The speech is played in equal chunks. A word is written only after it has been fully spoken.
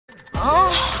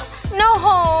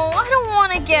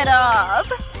get up.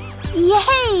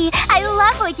 Yay! I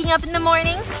love waking up in the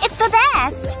morning. It's the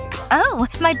best. Oh,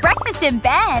 my breakfast in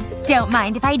bed. Don't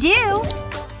mind if I do.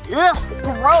 Ugh,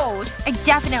 gross. I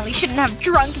definitely shouldn't have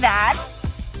drunk that.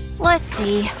 Let's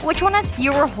see. Which one has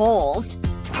fewer holes?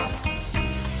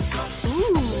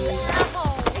 Ooh.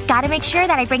 Gotta make sure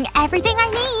that I bring everything I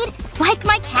need. Like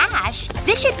my cash.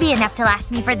 This should be enough to last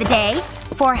me for the day.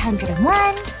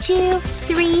 401, 2,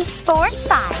 3, 4,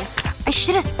 5. I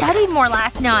should have studied more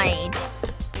last night.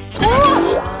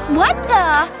 Ooh, what the?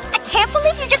 I can't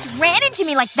believe you just ran into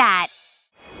me like that.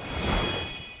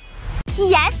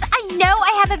 Yes, I know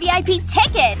I have a VIP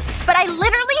ticket, but I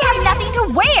literally have nothing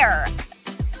to wear.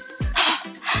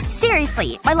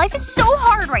 Seriously, my life is so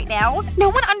hard right now. No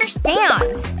one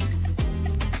understands.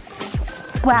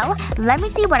 Well, let me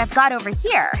see what I've got over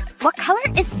here. What color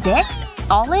is this?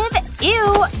 Olive?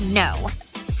 Ew, no.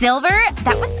 Silver?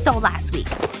 That was so last week.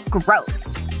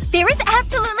 Gross. There is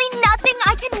absolutely nothing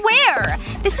I can wear.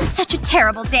 This is such a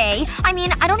terrible day. I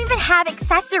mean, I don't even have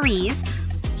accessories.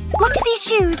 Look at these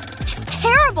shoes. Just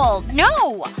terrible.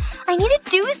 No. I need to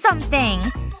do something.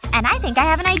 And I think I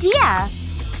have an idea.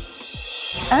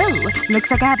 Oh, looks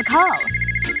like I have a call.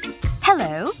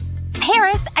 Hello?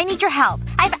 Paris, I need your help.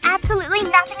 I have absolutely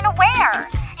nothing to wear.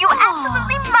 You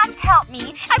absolutely must help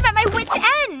me. I'm at my wit's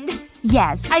end.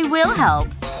 Yes, I will help.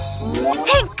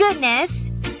 Thank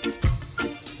goodness.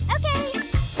 Okay.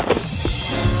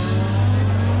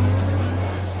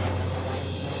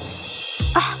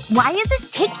 Why is this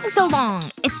taking so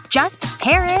long? It's just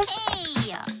Paris.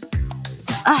 Hey.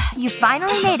 You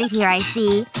finally made it here, I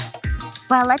see.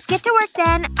 Well, let's get to work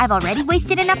then. I've already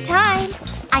wasted enough time.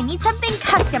 I need something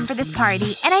custom for this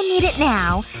party, and I need it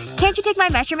now. Can't you take my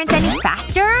measurements any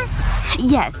faster?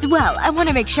 Yes, well, I want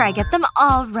to make sure I get them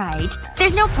all right.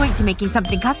 There's no point to making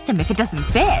something custom if it doesn't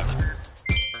fit.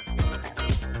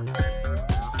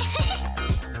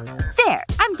 There,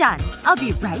 I'm done. I'll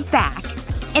be right back.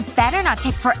 It better not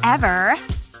take forever.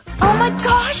 Oh my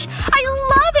gosh! I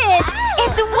love it!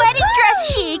 It's wedding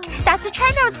dress chic! That's a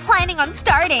trend I was planning on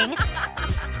starting.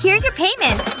 Here's your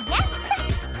payment. Yes!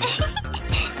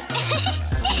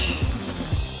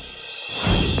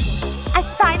 I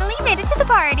finally made it to the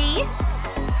party.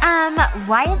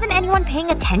 Why isn't anyone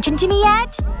paying attention to me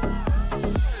yet?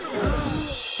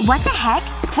 What the heck?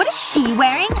 What is she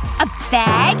wearing? A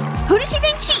bag? Who does she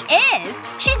think she is?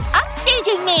 She's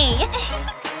upstaging me!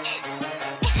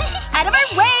 Out of my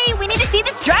way! We need to see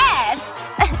this dress!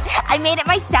 I made it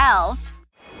myself.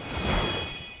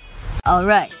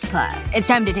 Alright, class. It's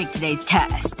time to take today's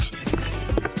test.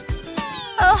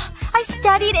 Ugh, I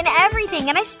studied and everything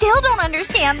and I still don't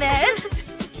understand this.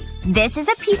 This is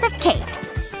a piece of cake.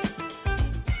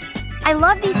 I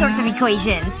love these sorts of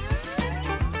equations.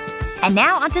 And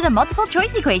now onto the multiple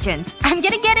choice equations. I'm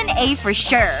gonna get an A for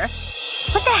sure.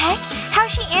 What the heck?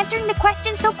 How's she answering the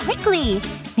question so quickly?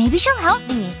 Maybe she'll help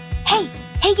me. Hey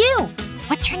you!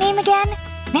 What's her name again?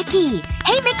 Mickey.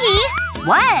 Hey, Mickey!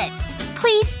 What?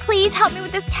 Please help me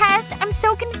with this test. I'm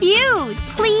so confused.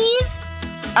 Please?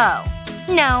 Oh.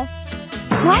 No.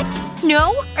 What?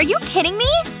 No? Are you kidding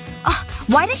me?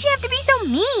 Why does she have to be so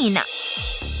mean?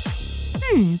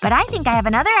 But I think I have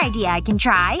another idea I can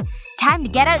try. Time to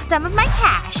get out some of my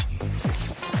cash.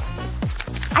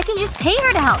 I can just pay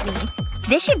her to help me.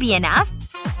 This should be enough.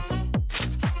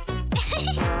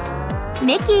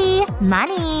 Mickey,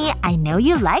 money. I know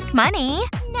you like money.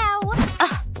 No.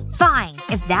 Fine.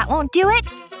 If that won't do it,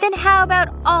 then how about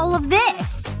all of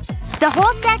this? The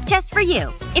whole stack just for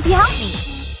you. If you help me.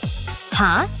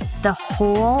 Huh? The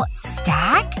whole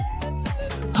stack?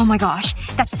 Oh my gosh.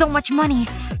 That's so much money.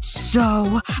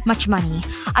 So much money.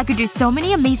 I could do so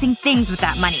many amazing things with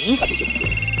that money.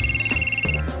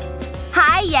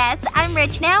 Hi, yes. I'm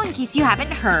rich now, in case you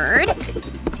haven't heard.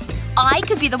 I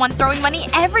could be the one throwing money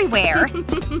everywhere.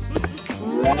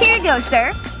 Here you go,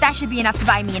 sir. That should be enough to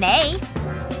buy me an A.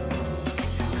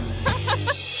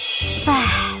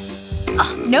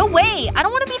 No way. I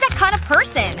don't want to be that kind of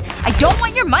person. I don't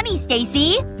want your money,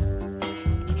 Stacy.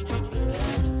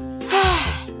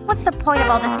 What's the point of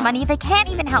all this money if it can't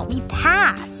even help me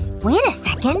pass? Wait a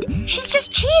second. She's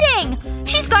just cheating!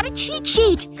 She's got a cheat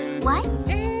sheet! What?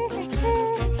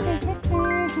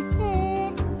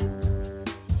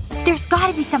 There's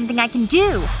gotta be something I can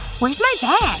do. Where's my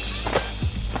bag?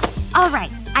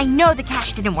 Alright. I know the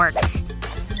cash didn't work.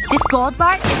 This gold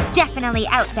bar is definitely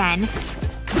out then.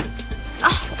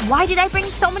 Why did I bring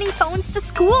so many phones to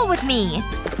school with me?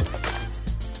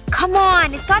 Come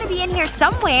on. It's gotta be in here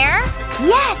somewhere.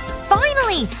 Yes!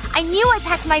 Finally! I knew I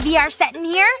packed my VR set in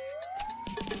here.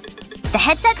 The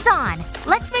headset's on.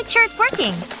 Let's make sure it's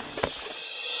working.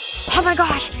 Oh my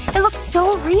gosh. It looks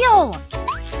so real.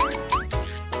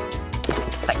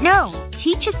 But no.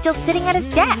 Teach is still sitting at his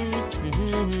desk.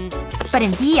 But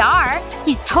in VR,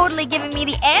 he's totally giving me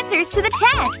the answers to the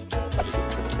test.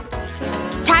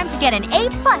 Time to get an A+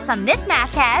 on this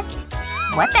math test.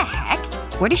 What the heck?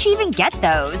 Where did she even get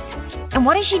those? And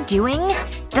what is she doing?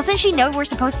 Doesn't she know we're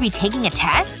supposed to be taking a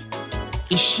test?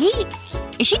 Is she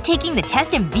taking the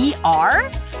test in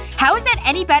VR? How is that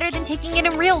any better than taking it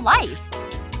in real life?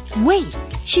 Wait.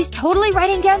 She's totally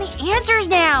writing down the answers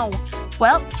now.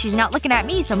 Well, she's not looking at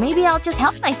me, so maybe I'll just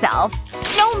help myself.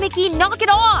 No, Mickey, knock it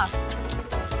off!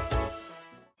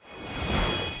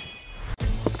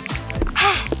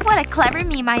 What a clever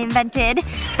meme I invented.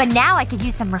 But now I could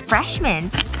use some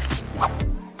refreshments.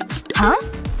 Huh?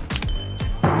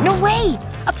 No way!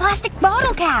 A plastic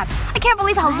bottle cap! I can't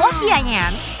believe how lucky I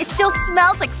am! It still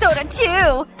smells like soda,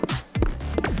 too!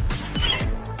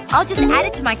 I'll just add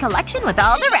it to my collection with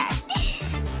all the rest.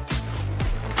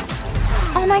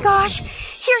 Oh my gosh!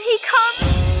 Here he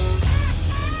comes!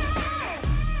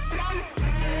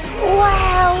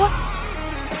 Wow!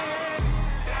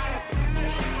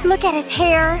 Look at his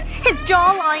hair, his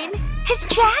jawline, his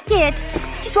jacket!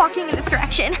 He's walking in this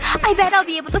direction. I bet I'll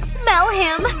be able to smell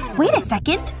him. Wait a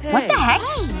second. What the heck?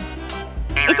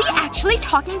 Is he actually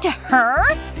talking to her?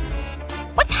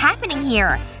 What's happening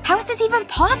here? How is this even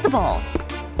possible?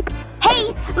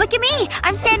 Hey! Look at me!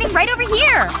 I'm standing right over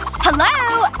here!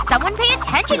 Hello! Someone pay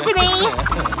attention to me!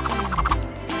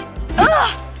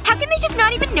 Ugh! How can they just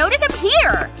not even notice I'm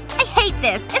here? I hate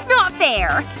this. It's not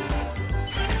fair.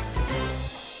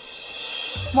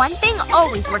 One thing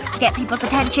always works to get people's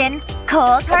attention.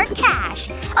 Cold hard cash.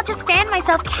 I'll just fan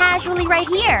myself casually right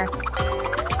here.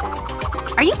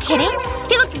 Are you kidding?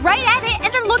 He looked right at it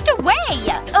and then looked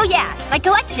away! Oh yeah, my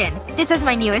collection. This is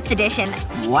my newest edition.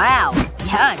 Wow.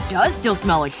 Yeah, it does still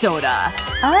smell like soda.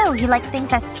 Oh, he likes things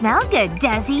that smell good,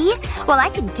 does he? Well, I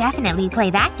can definitely play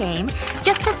that game.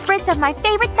 Just the spritz of my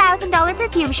favorite $1,000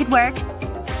 perfume should work.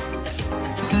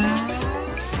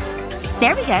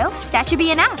 There we go. That should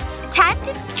be enough. Time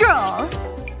to stroll.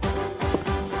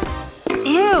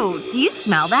 Ew. Do you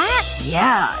smell that?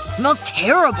 Yeah. It smells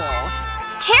terrible.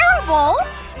 Terrible?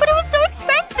 But it was so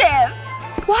expensive!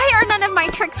 Why are none of my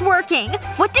tricks working?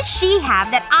 What does she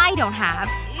have that I don't have?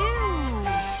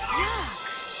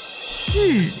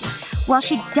 Well,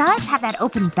 she does have that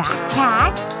open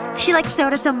backpack. She likes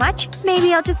soda so much,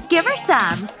 maybe I'll just give her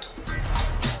some.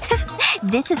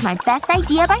 This is my best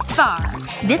idea by far.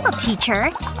 This'll teach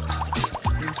her.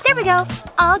 There we go.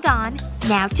 All gone.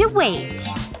 Now to wait.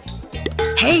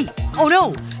 Hey! Oh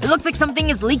no! It looks like something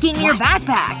is leaking in your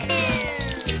backpack.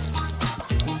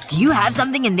 Do you have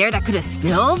something in there that could have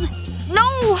spilled?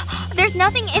 No! There's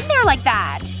nothing in there like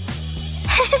that.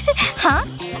 Huh?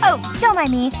 Oh, don't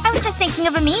mind me. I was just thinking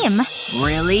of a meme.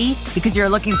 Really? Because you're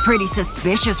looking pretty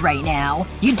suspicious right now.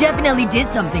 You definitely did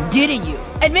something, didn't you?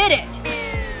 Admit it!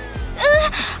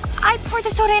 I poured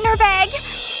the soda in her bag.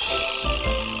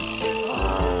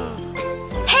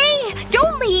 Hey!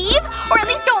 Don't leave! Or at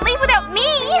least don't leave without me!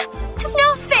 It's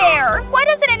not fair! Why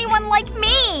doesn't anyone like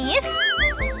me?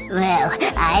 Well,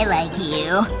 I like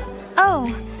you.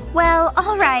 Oh. Well,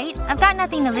 alright. I've got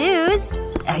nothing to lose.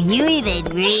 Are you even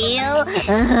real?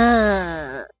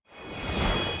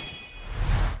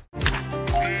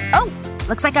 Oh.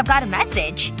 Looks like I've got a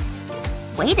message.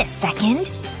 Wait a second.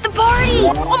 The party!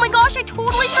 Oh my gosh, I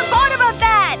totally forgot about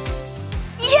that!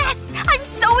 Yes! I'm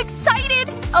so excited!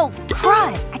 Oh,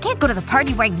 crud. I can't go to the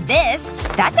party wearing this.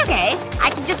 That's okay.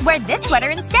 I can just wear this sweater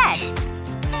instead.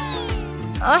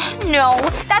 No.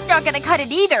 That's not gonna cut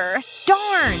it either.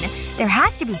 Darn. There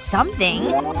has to be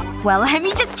something. Well, let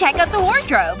me just check out the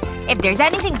wardrobe. If there's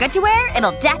anything good to wear,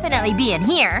 it'll definitely be in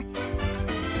here.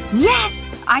 Yes!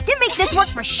 I can make this work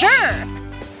for sure!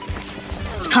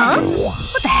 Huh?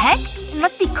 What the heck? It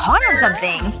must be caught on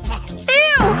something.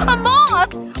 Ew! A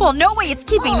moth! Well, no way it's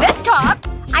keeping this top!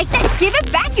 I said give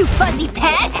it back, you fuzzy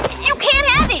pet! You can't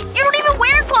have it! You don't even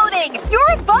wear clothing!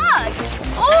 You're a bug!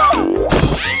 Oh!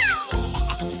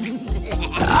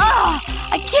 Ugh!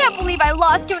 I can't believe I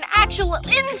lost to an actual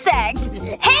insect!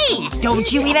 Hey!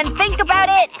 Don't you even think about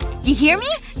it! You hear me?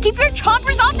 Keep your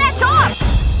chompers off that top!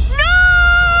 No!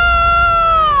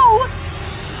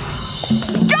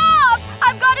 Stop!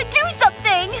 I've gotta do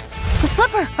something! The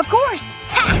slipper, of course!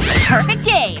 Ha! Perfect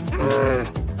game!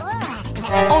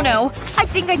 Oh no. I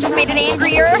think I just made it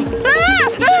angrier. Ah!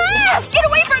 Ah! Get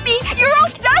away from me! You're all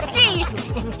dusty!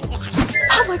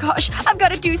 Oh my gosh. I've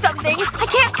gotta do something. I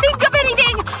can't think of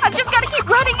anything! I've just gotta keep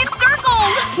running in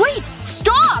circles! Wait!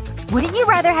 Stop! Wouldn't you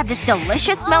rather have this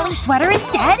delicious smelling sweater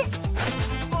instead?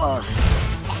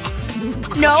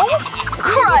 No?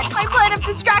 Crud! My plan of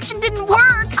distraction didn't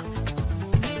work!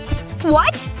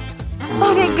 What?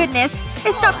 Oh thank goodness.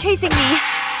 It stopped chasing me.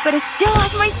 But it still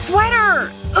has my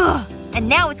sweater! Ugh. And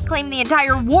now it's claimed the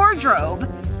entire wardrobe.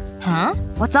 Huh?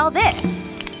 What's all this?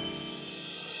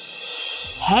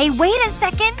 Hey, wait a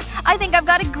second! I think I've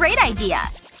got a great idea.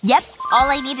 Yep, all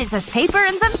I need is this paper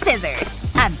and some scissors.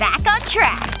 I'm back on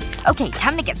track. Okay,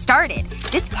 time to get started.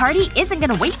 This party isn't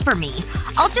gonna wait for me.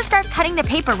 I'll just start cutting the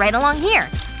paper right along here.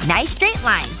 Nice straight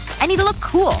lines. I need to look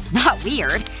cool, not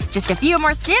weird. Just a few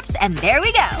more snips and there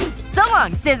we go. So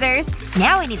long, scissors.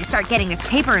 Now I need to start getting this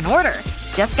paper in order.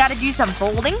 Just gotta do some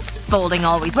folding. Folding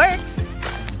always works.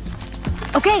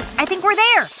 Okay, I think we're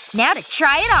there. Now to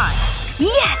try it on.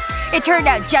 Yes! It turned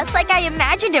out just like I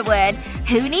imagined it would.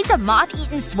 Who needs a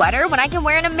moth-eaten sweater when I can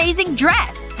wear an amazing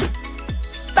dress?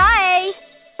 Bye!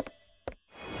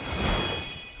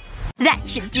 That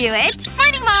should do it.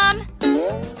 Morning, Mom!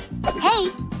 Hey.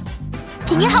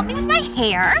 Can you help me with my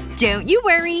hair? Don't you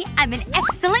worry. I'm an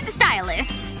excellent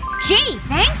stylist. Gee,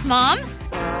 thanks, Mom.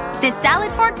 This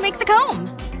salad fork makes a comb.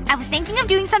 I was thinking of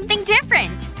doing something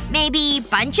different. Maybe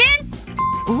bunches?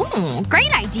 Ooh,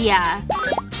 great idea.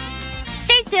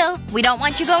 Stay still. We don't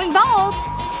want you going bald.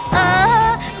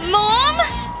 Mom?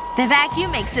 The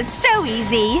vacuum makes it so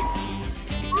easy.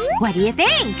 What do you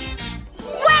think?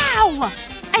 Wow!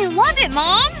 I love it,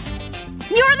 Mom!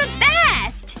 You're the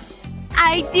best!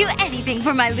 I'd do anything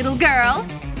for my little girl.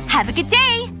 Have a good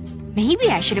day. Maybe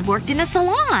I should have worked in a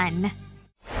salon.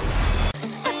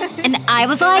 And I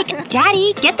was like,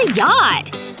 Daddy, get the yacht.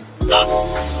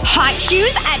 Hot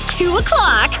shoes at 2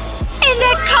 o'clock. And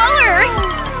that color!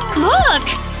 Look!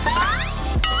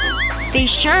 They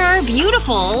sure are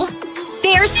beautiful.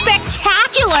 They're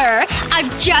spectacular! I've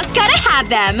just gotta have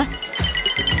them.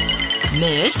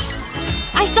 Miss?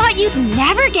 I thought you'd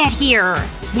never get here.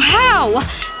 Wow!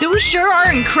 Those sure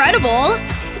are incredible.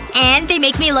 And they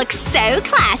make me look so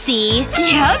classy.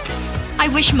 Yep. I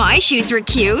wish my shoes were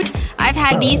cute. I've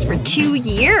had these for 2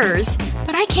 years.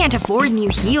 But I can't afford new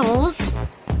heels.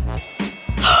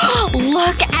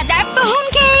 Look at that phone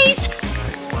case!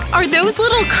 Are those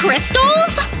little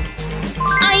crystals?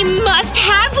 I must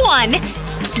have one!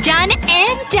 Done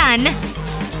and done.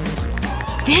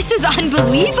 This is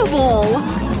unbelievable.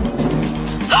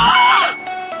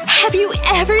 Have you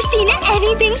ever seen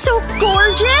anything so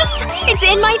gorgeous? It's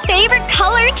in my favorite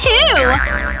color, too!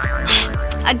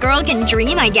 A girl can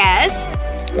dream, I guess.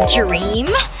 Dream?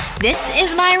 This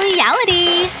is my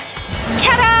reality.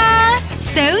 Ta-da!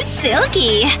 So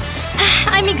silky.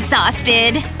 I'm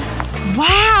exhausted.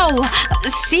 Wow!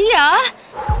 See ya!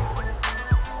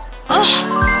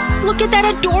 Oh, look at that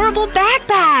adorable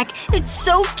backpack! It's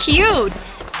so cute!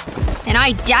 And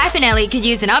I definitely could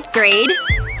use an upgrade.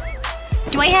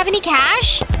 Do I have any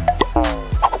cash?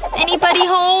 Anybody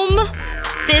home?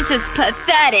 This is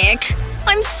pathetic.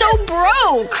 I'm so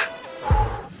broke!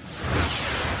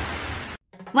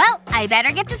 Well, I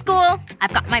better get to school.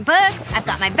 I've got my books. I've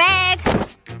got my bag.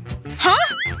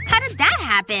 Huh? How did that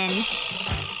happen?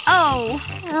 Oh,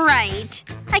 right.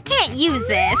 I can't use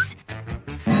this.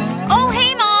 Oh,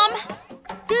 hey, Mom!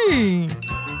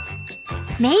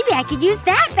 Maybe I could use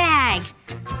that bag.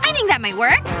 I think that might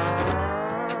work.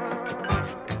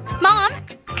 Mom,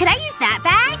 could I use that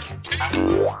bag?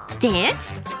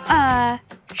 This?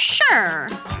 Sure.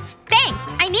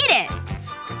 Thanks, I need it.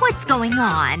 What's going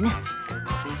on?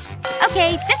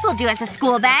 Okay, this will do as a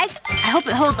school bag. I hope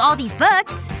it holds all these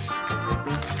books.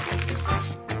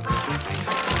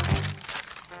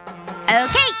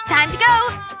 Okay, time to go.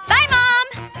 Bye,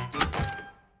 Mom!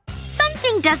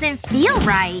 Something doesn't feel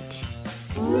right.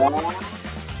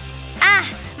 Ah,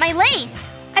 my lace!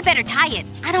 I better tie it.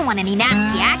 I don't want any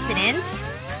nasty accidents.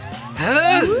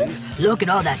 Hey! Look at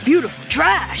all that beautiful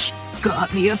trash!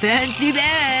 Got me a fancy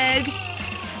bag!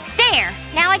 There!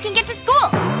 Now I can get to school.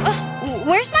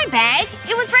 Where's my bag?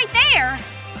 It was right there.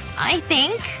 I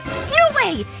think. No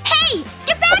way! Hey!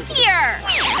 Get back here!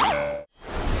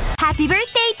 Happy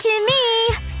birthday to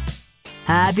me!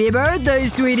 Happy birthday,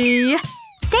 sweetie!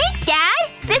 Thanks,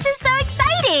 Dad! This is so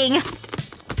exciting!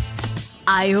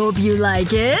 I hope you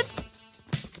like it.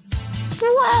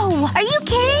 Whoa! Are you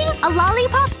kidding? A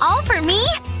lollipop all for me?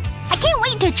 I can't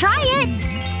wait to try it!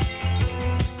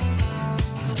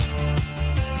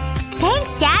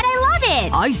 Thanks, Dad. I love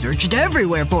it! I searched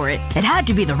everywhere for it. It had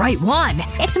to be the right one.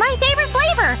 It's my favorite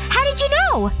flavor! How did you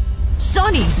know?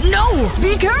 Sonny, no!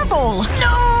 Be careful!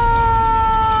 No!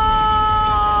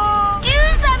 Do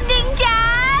something,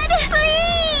 Dad!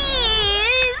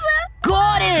 Please!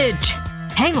 Got it!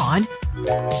 Hang on.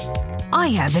 I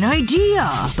have an idea.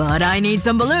 But I need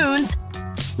some balloons.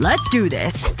 Let's do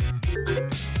this.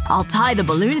 I'll tie the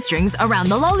balloon strings around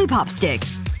the lollipop stick.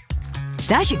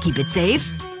 That should keep it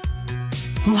safe.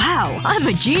 Wow, I'm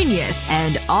a genius.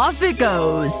 And off it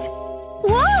goes.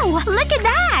 Whoa! Look at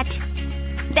that!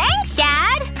 Thanks,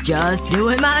 Dad! Just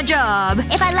doing my job.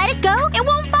 If I let it go, it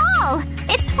won't fall!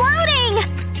 It's floating!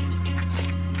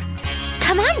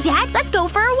 Come on, Dad. Let's go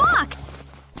for a walk.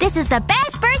 This is the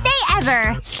best birthday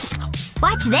ever!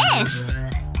 Watch this!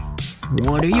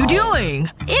 What are you doing?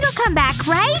 It'll come back,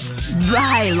 right?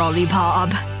 Bye, lollipop.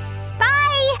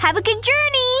 Bye! Have a good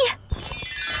journey!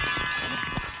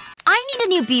 I need a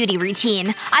new beauty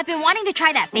routine. I've been wanting to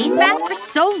try that face mask for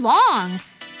so long.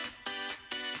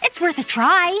 It's worth a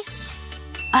try.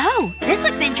 Oh, this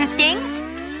looks interesting.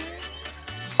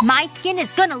 My skin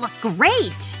is gonna look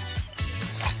great.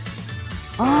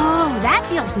 Oh, that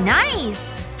feels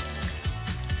nice.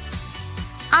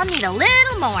 I'll need a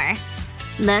little more.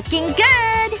 Looking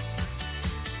good.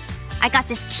 I got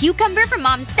this cucumber from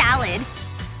Mom's salad.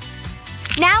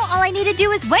 Now all I need to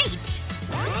do is wait.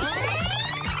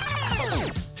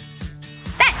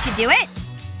 That should do it.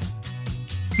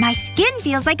 My skin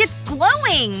feels like it's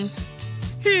glowing.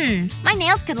 My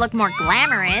nails could look more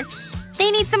glamorous. They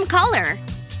need some color.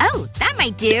 Oh, that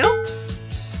might do.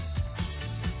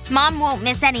 Mom won't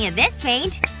miss any of this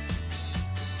paint.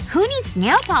 Who needs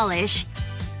nail polish?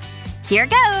 Here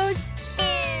goes.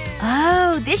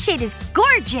 Oh, this shade is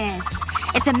gorgeous.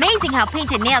 It's amazing how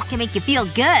painted nails can make you feel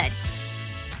good.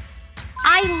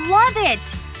 I love it!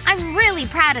 I'm really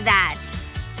proud of that.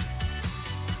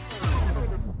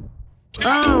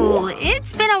 Oh,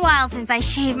 it's been a while since I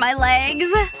shaved my legs.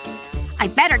 I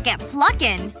better get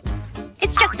plucking.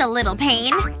 It's just a little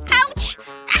pain. Ouch!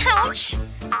 Ouch!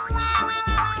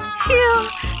 Phew.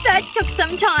 That took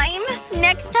some time.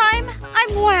 Next time,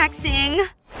 I'm waxing.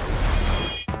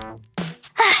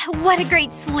 What a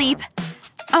great sleep.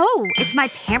 Oh, it's my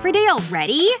pamper day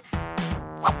already?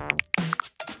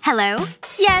 Hello?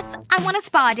 Yes, I want a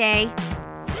spa day.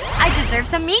 I deserve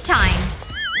some me time.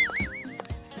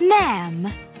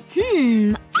 Ma'am.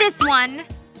 This one.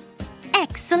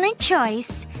 Excellent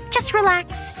choice. Just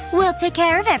relax. We'll take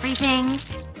care of everything.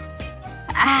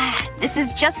 This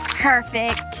is just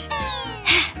perfect.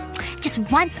 Just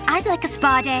once I'd like a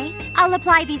spa day. I'll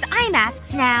apply these eye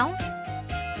masks now.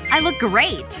 I look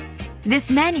great.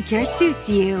 This manicure suits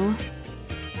you.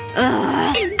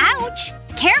 Ugh. Ouch!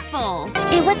 Careful!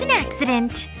 It was an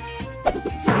accident.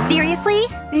 Seriously?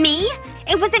 Me?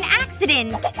 It was an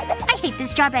accident! I hate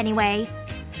this job anyway.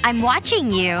 I'm watching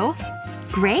you.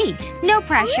 Great. No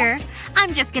pressure.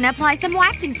 I'm just gonna apply some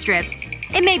waxing strips.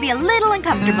 It may be a little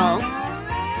uncomfortable.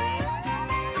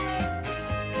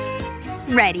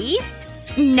 Ready?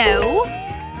 No.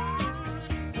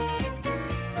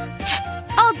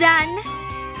 All done.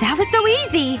 That was so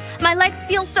easy. My legs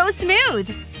feel so smooth.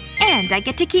 And I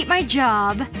get to keep my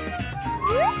job.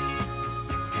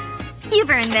 You've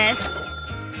earned this.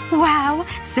 Wow.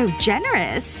 So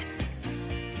generous.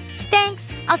 Thanks.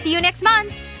 I'll see you next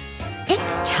month.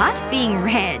 It's tough being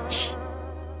rich.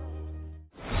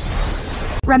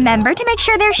 Remember to make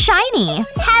sure they're shiny.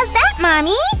 How's that,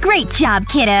 Mommy? Great job,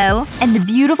 kiddo. And the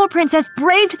beautiful princess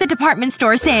braved the department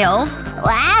store sales.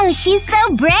 Wow, she's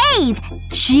so brave!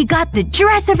 She got the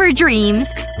dress of her dreams.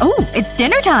 Oh, it's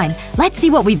dinner time. Let's see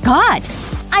what we've got.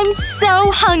 I'm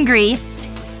so hungry.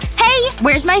 Hey,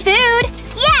 where's my food?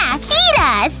 Yeah, feed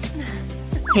us!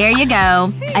 Here you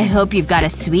go. I hope you've got a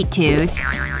sweet tooth.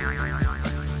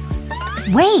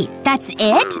 Wait, that's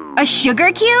it? A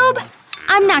sugar cube?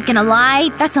 I'm not gonna lie,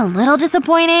 that's a little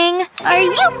disappointing. Are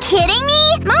you kidding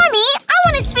me? Mommy, I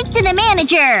want to speak to the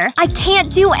manager! I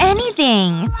can't do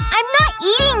anything. I'm not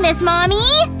eating this,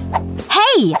 Mommy!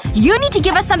 Hey! You need to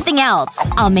give us something else.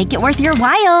 I'll make it worth your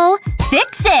while.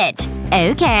 Fix it!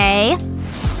 Okay.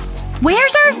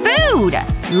 Where's our food?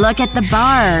 Look at the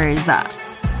bars.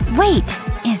 Wait,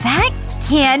 is that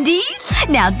candy?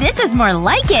 Now this is more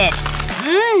like it.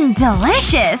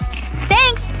 Delicious.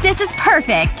 Thanks, this is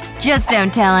perfect. Just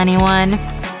don't tell anyone.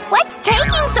 What's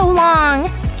taking so long?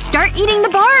 Start eating the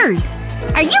bars.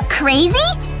 Are you crazy?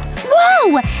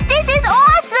 Whoa! This is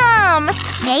awesome!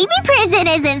 Maybe prison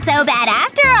isn't so bad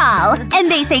after all. And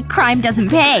they say crime doesn't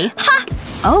pay. Ha!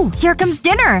 Oh, here comes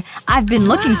dinner. I've been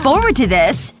looking forward to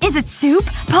this. Is it soup?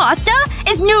 Pasta?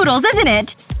 It's noodles, isn't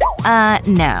it?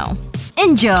 No.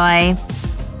 Enjoy.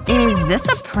 Is this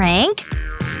a prank?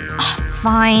 Oh,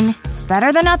 fine. It's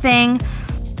better than nothing.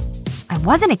 I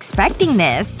wasn't expecting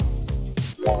this.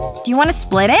 Do you want to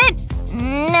split it?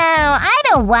 No, I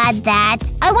don't want that.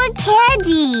 I want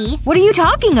candy. What are you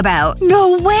talking about?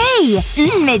 No way!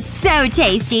 It's so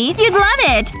tasty. You'd love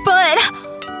it. But…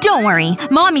 Don't worry.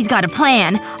 Mommy's got a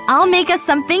plan. I'll make us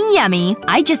something yummy.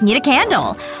 I just need a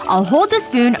candle. I'll hold the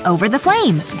spoon over the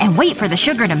flame and wait for the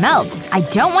sugar to melt. I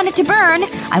don't want it to burn.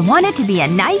 I want it to be a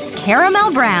nice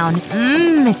caramel brown.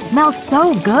 It smells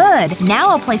so good. Now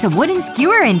I'll place a wooden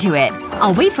skewer into it.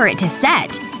 I'll wait for it to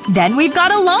set. Then we've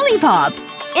got a lollipop.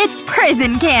 It's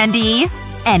prison candy.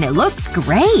 And it looks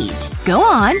great. Go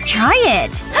on, try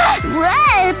it.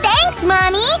 Whoa, thanks,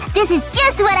 Mommy! This is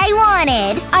just what I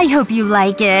wanted! I hope you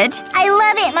like it. I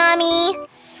love it, Mommy!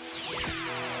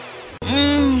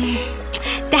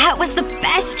 That was the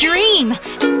best dream.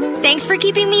 Thanks for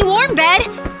keeping me warm, bed.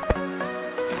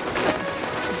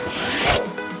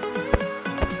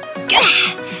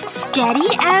 Steady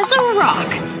as a rock.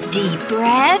 Deep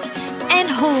breath. And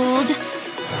hold.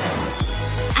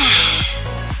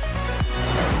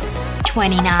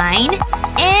 29.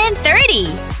 And 30.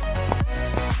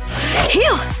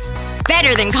 Phew!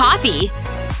 Better than coffee.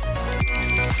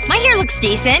 My hair looks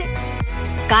decent.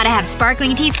 Gotta have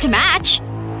sparkling teeth to match.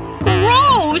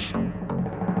 Gross!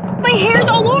 My hair's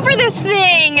all over this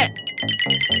thing!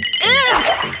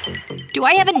 Ugh! Do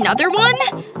I have another one?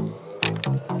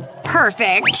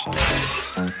 Perfect.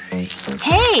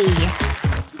 Hey.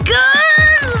 Gah!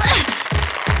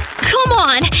 Come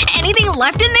on! Anything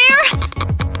left in there?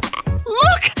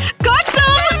 Look! Got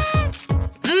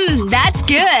some! That's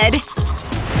good.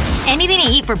 Anything to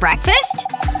eat for breakfast?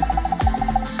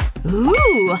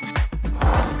 Ooh.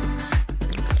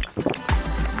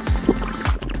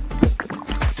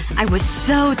 I was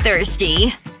so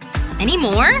thirsty. Any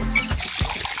more?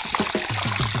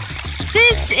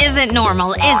 This isn't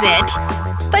normal, is it?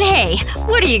 But hey,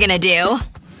 what are you gonna do?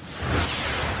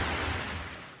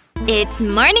 It's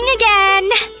morning again!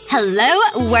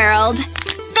 Hello, world.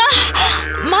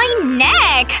 Ugh, my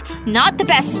neck! Not the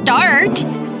best start.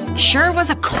 Sure was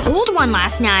a cold one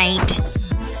last night.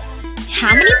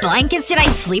 How many blankets did I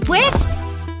sleep with?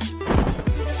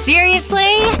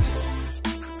 Seriously?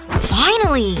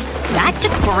 Finally! That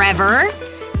took forever.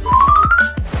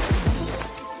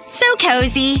 So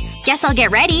cozy. Guess I'll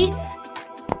get ready.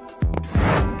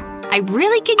 I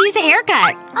really could use a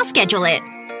haircut. I'll schedule it.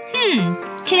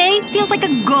 Today feels like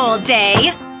a gold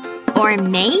day. Or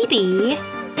maybe…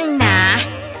 nah.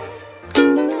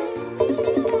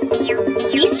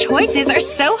 These choices are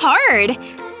so hard.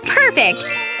 Perfect.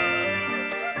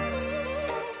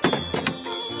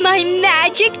 My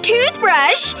magic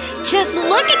toothbrush! Just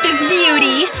look at this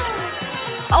beauty!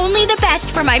 Only the best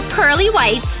for my pearly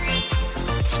whites.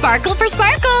 Sparkle for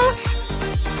sparkle!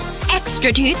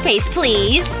 Extra toothpaste,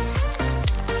 please.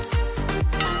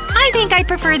 I think I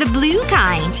prefer the blue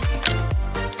kind.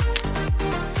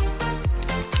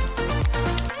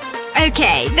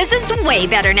 Okay, this is way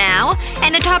better now.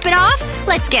 And to top it off,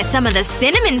 let's get some of the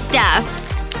cinnamon stuff.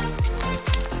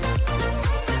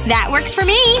 That works for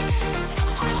me.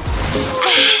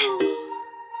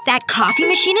 That coffee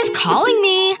machine is calling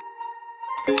me.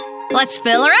 Let's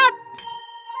fill her up.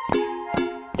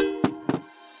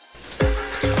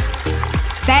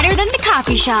 Better than the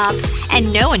coffee shop.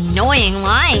 And no annoying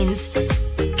lines.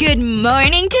 Good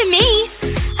morning to me.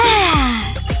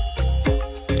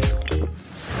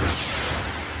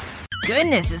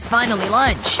 Goodness, it's finally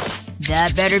lunch.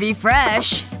 That better be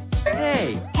fresh.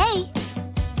 Hey. Hey.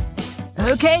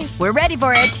 Okay, we're ready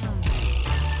for it.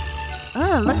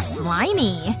 Oh, it looks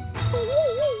slimy.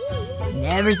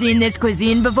 Never seen this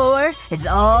cuisine before? It's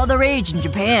all the rage in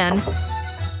Japan.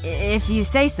 If you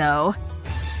say so.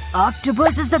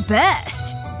 Octopus is the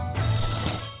best.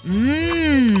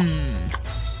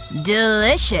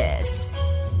 Delicious.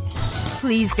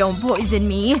 Please don't poison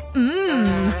me.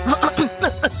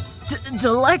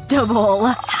 Delectable.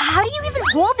 How do you even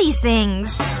hold these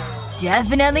things?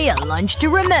 Definitely a lunch to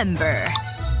remember.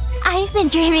 I've been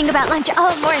dreaming about lunch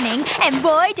all morning, and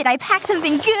boy did I pack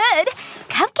something good!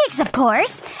 Cupcakes, of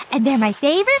course. And they're my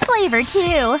favorite flavor,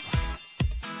 too.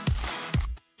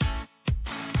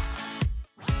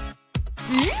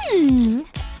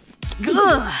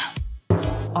 Ugh.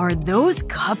 Are those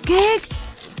cupcakes?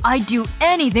 I'd do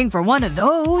anything for one of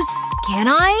those. Can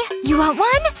I? You want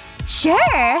one?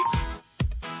 Sure.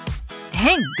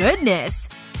 Thank goodness.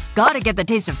 Gotta get the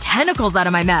taste of tentacles out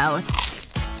of my mouth.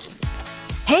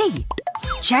 Hey!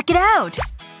 Check it out!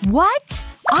 What?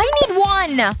 I need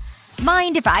one!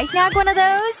 Mind if I snag one of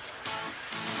those?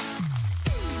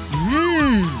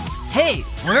 Hey,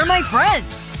 where are my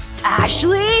friends?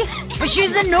 Ashley? But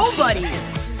she's a nobody!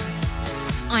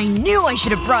 I knew I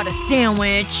should have brought a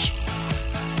sandwich.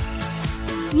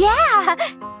 Yeah!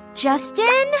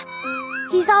 Justin?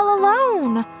 He's all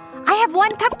alone. I have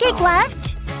one cupcake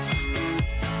left.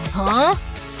 Huh?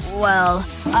 Well,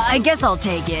 I guess I'll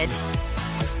take it.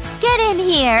 Get in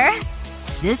here.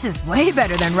 This is way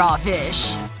better than raw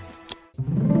fish.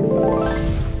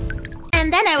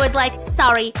 And then I was like,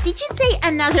 sorry, did you say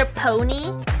another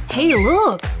pony? Hey,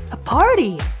 look! A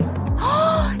party!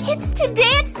 It's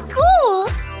today at school!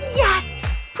 Yes!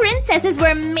 Princesses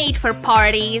were made for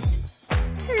parties.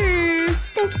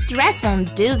 This dress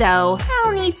won't do though.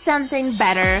 I'll need something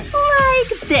better.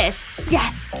 Like this.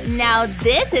 Yes! Now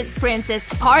this is princess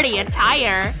party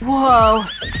attire. Whoa!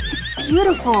 It's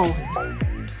beautiful!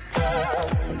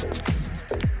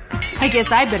 I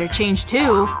guess I better change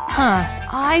too. Huh.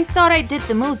 I thought I did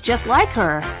the moves just like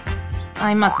her.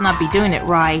 I must not be doing it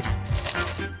right.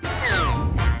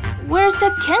 Where's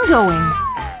that Ken going?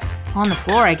 On the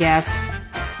floor, I guess.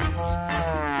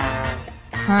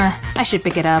 I should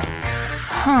pick it up.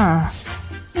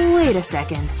 Wait a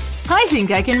second. I think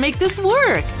I can make this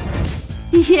work!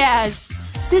 Yes!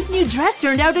 This new dress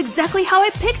turned out exactly how I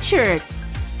pictured!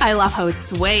 I love how it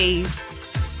sways.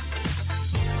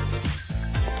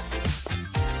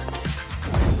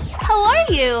 How are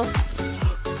you?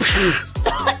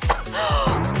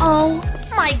 Oh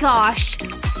my gosh.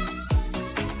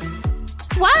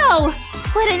 Wow!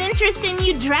 What an interesting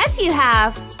new dress you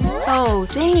have. Oh,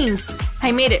 thanks.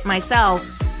 I made it myself.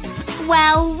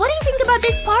 Well, what do you think about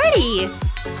this party?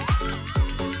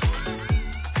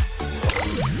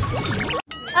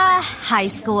 High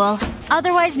school.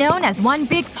 Otherwise known as one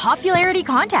big popularity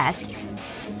contest.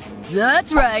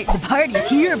 That's right, the party's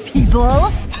here,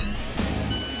 people!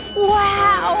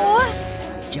 Wow!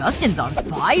 Justin's on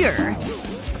fire!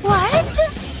 What?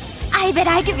 I bet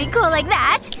I could be cool like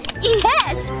that!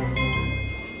 Yes!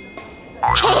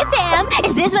 Hey fam!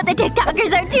 Is this what the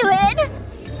TikTokers are doing?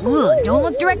 Ugh, don't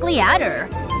look directly at her.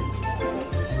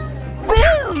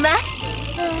 Boom!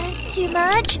 Too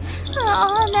much? Oh,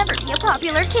 I'll never be a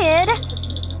popular kid.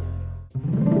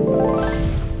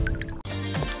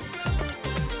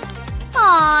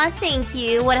 Aw, thank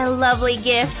you. What a lovely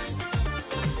gift.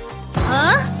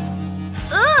 Huh?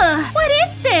 Ugh! What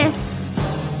is this?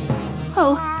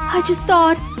 Oh, I just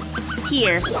thought…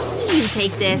 Here. You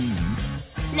take this.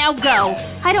 Now go.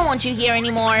 I don't want you here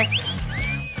anymore.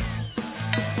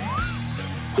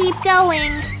 Keep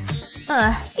going.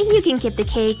 You can keep the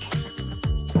cake.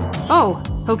 Oh,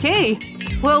 okay.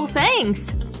 Well,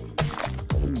 thanks.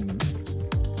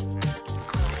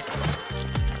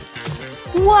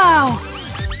 Wow!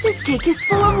 This cake is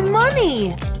full of money!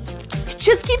 It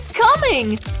just keeps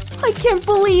coming! I can't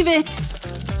believe it!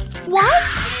 What?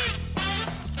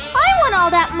 I want all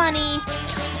that money!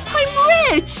 I'm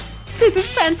rich! This is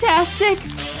fantastic!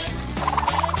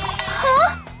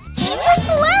 Huh? She just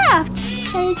left!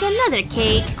 There's another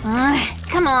cake.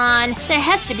 Come on. There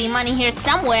has to be money here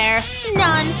somewhere.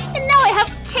 None. And now I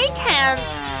have cake hands.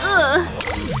 Ugh.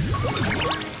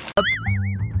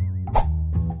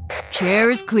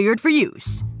 Chair is cleared for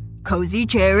use. Cozy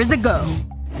chair is a go.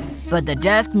 But the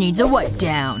desk needs a wipe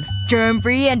down.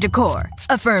 Germ-free and decor.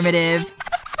 Affirmative.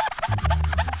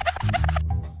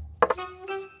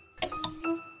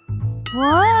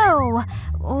 Whoa!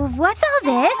 What's all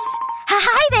this?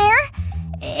 Hi there!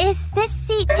 Is this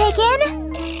seat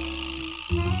taken?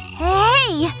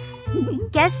 Hey!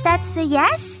 Guess that's a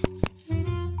yes?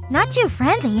 Not too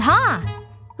friendly, huh?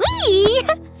 Whee!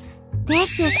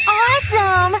 This is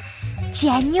awesome!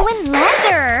 Genuine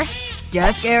leather!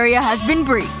 Desk area has been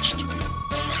breached.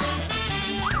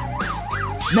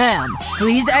 Ma'am,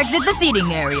 please exit the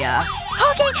seating area.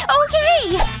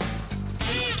 Okay!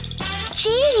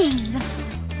 Jeez.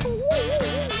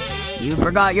 You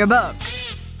forgot your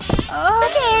books.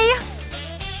 Okay.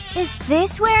 Is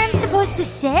this where I'm supposed to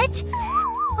sit?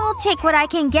 I'll take what I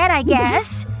can get, I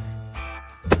guess.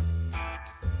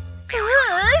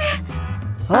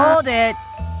 Hold it.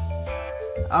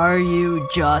 Are you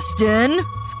Justin?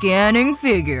 Scanning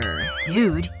figure.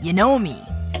 Dude, you know me.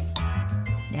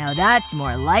 Now that's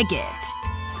more like it.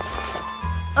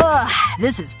 Ugh,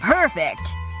 this is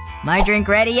perfect. My drink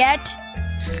ready yet?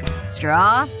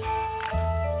 Straw?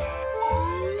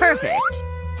 Perfect.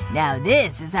 Now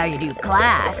this is how you do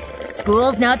class.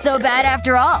 School's not so bad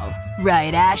after all.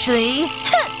 Right, Ashley?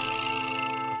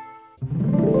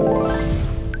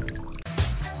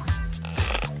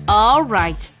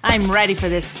 Alright, I'm ready for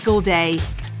this school day.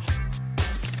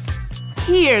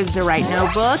 Here's the right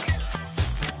notebook.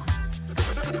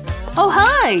 Oh,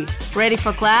 hi! Ready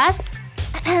for class?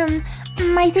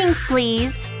 My things,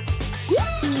 please.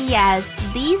 Yes,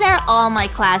 these are all my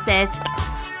classes.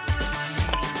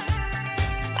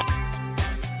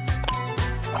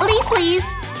 Leave, please.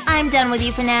 I'm done with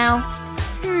you for now.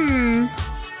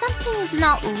 Something's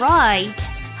not right.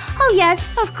 Oh yes,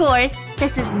 of course.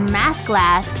 This is math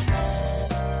class.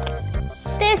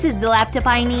 This is the laptop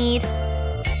I need.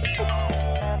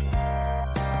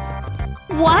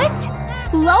 What?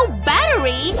 Low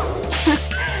battery?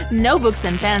 Notebooks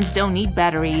and pens don't need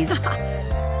batteries.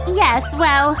 Yes,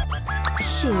 well…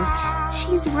 Shoot.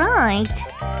 She's right.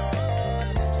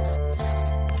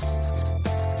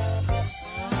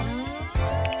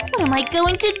 What am I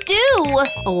going to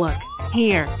do? Look,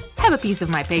 here. Have a piece of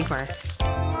my paper.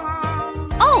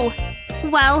 Oh!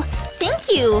 Well, thank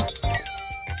you.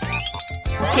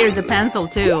 Here's a pencil,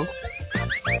 too.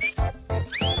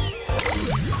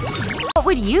 What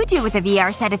would you do with a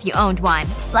VR set if you owned one?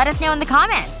 Let us know in the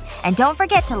comments. And don't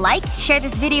forget to like, share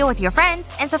this video with your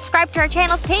friends, and subscribe to our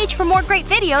channel's page for more great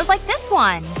videos like this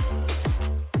one.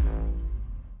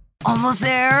 Almost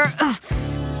there.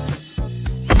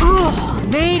 Ugh,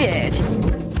 made it.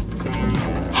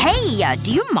 Hey,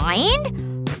 do you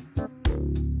mind?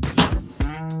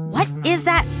 What is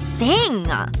that thing?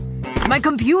 It's my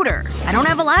computer. I don't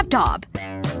have a laptop.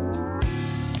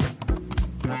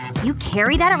 You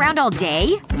carry that around all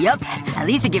day? Yep. At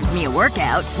least it gives me a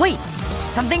workout. Wait.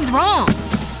 Something's wrong.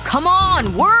 Come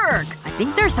on, work! I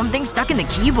think there's something stuck in the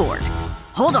keyboard.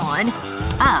 Hold on.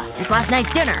 Ah, it's last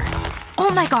night's dinner.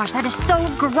 Oh my gosh, that is so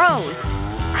gross.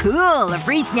 Cool, a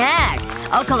free snack.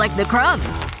 I'll collect the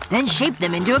crumbs. Then shape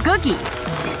them into a cookie.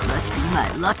 This must be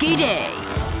my lucky day.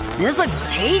 This looks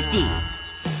tasty.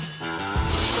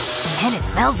 And it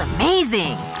smells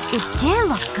amazing. It did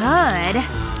look good.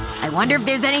 I wonder if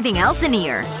there's anything else in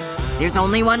here. There's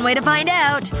only one way to find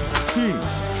out.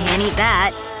 Can't eat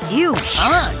that. Ew,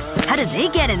 bugs. How did they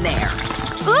get in there?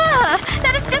 Ugh!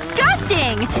 That is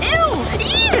disgusting! Ew!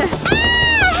 Ew!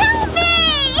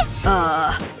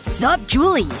 Ah! Help me! Sup,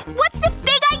 Julie? What's the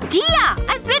big idea?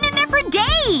 I've been in there for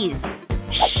days!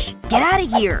 Shh! Get out of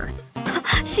here!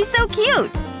 She's so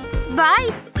cute. Bye.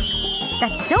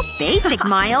 That's so basic,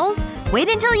 Miles. Wait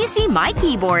until you see my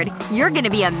keyboard. You're gonna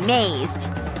be amazed.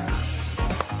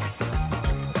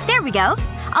 There we go.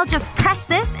 I'll just press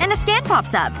this and a scan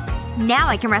pops up. Now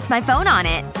I can rest my phone on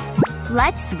it.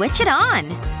 Let's switch it on.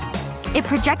 It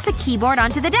projects a keyboard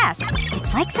onto the desk.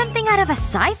 It's like something out of a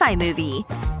sci-fi movie.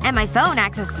 And my phone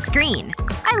acts as the screen.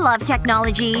 I love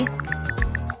technology.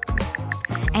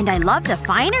 And I love the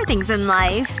finer things in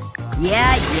life.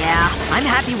 Yeah. I'm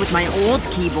happy with my old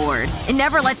keyboard. It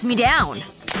never lets me down.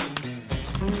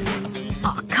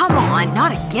 Oh, come on.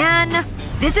 Not again.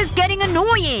 This is getting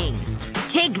annoying.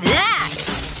 Take that!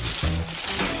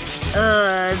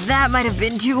 That might have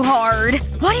been too hard.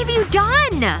 What have you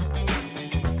done?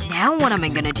 Now what am I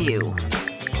gonna do?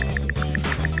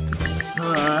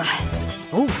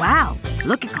 Oh wow.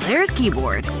 Look at Claire's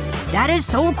keyboard. That is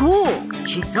so cool.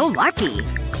 She's so lucky.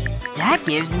 That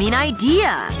gives me an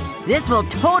idea. This will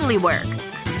totally work.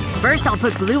 First I'll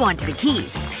put glue onto the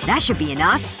keys. That should be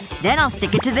enough. Then I'll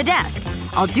stick it to the desk.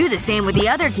 I'll do the same with the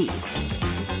other keys.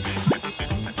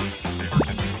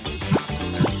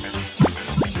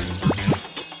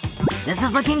 This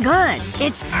is looking good.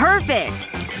 It's perfect.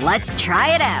 Let's try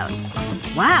it out.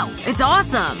 Wow, it's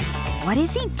awesome. What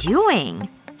is he doing?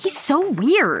 He's so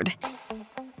weird.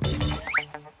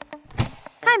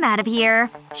 I'm out of here.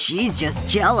 She's just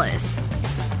jealous.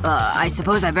 I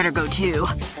suppose I better go too.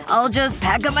 I'll just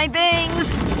pack up my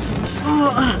things.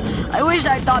 Ugh, I wish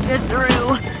I'd thought this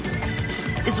through.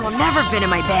 This will never fit in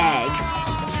my bag.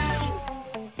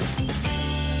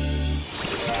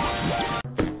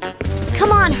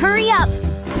 Come on, hurry up!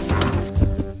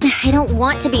 I don't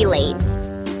want to be late.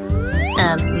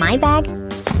 My bag?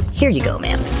 Here you go,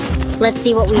 ma'am. Let's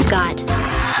see what we've got.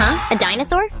 Huh? A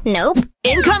dinosaur? Nope.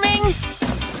 Incoming!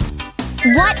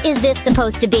 What is this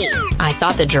supposed to be? I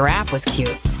thought the giraffe was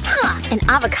cute. Huh, an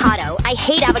avocado. I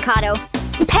hate avocado.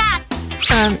 Pass!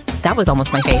 That was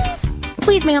almost my face.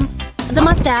 Please, ma'am. The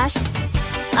mustache.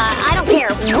 I don't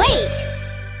care. Wait!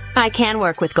 I can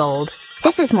work with gold.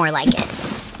 This is more like it.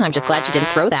 I'm just glad you didn't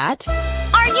throw that.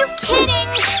 Are you kidding?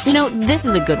 You know, this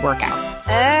is a good workout.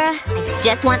 I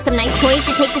just want some nice toys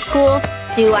to take to school.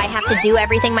 Do I have to do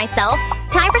everything myself?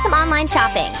 Time for some online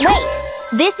shopping. Wait!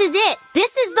 This is it!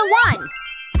 This is the one!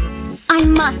 I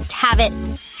must have it.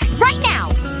 Right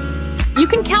now! You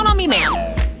can count on me, ma'am.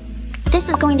 This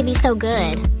is going to be so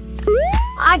good.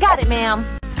 I got it, ma'am.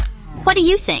 What do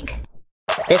you think?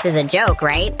 This is a joke,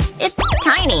 right? It's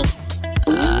tiny.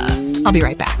 I'll be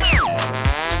right back.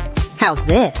 How's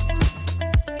this?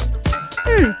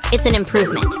 It's an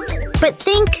improvement. But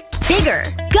think bigger.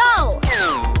 Go!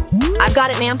 I've got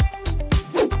it, ma'am.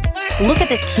 Look at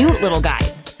this cute little guy.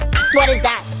 What is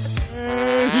that?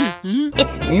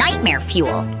 It's nightmare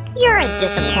fuel. You're a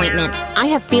disappointment. I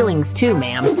have feelings too,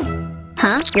 ma'am.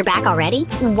 Huh? You're back already?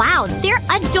 Wow, they're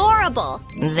adorable.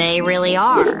 They really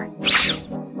are.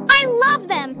 love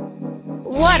them!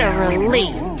 What a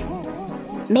relief.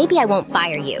 Maybe I won't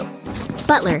fire you.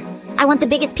 Butler, I want the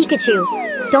biggest Pikachu.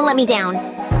 Don't let me down.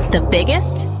 The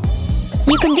biggest?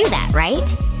 You can do that, right?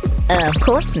 Of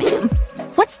course, ma'am.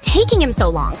 What's taking him so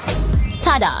long?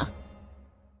 Ta-da!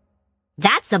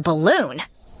 That's a balloon.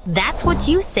 That's what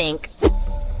you think.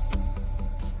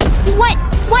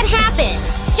 What happened?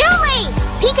 Julie!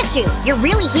 Pikachu, you're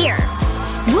really here.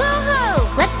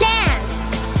 Woohoo! Let's dance!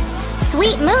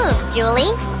 Sweet moves,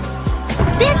 Julie.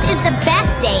 This is the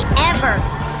best day ever.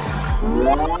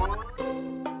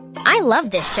 I love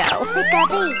this show.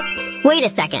 Wait a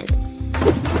second.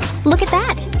 Look at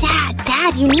that.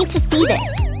 Dad, you need to see this.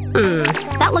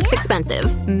 That looks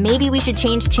expensive. Maybe we should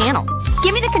change channel.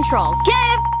 Give me the control.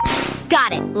 Give!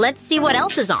 Got it. Let's see what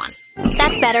else is on.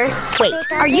 That's better. Wait,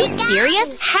 are you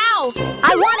serious? How?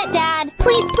 I want it, Dad.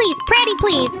 Please, pretty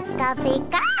please.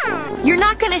 You're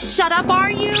not gonna shut up,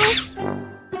 are you?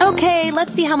 Okay,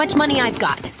 let's see how much money I've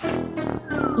got.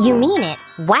 You mean it?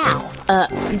 Wow.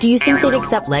 Do you think they'd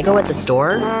accept Lego at the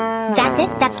store? That's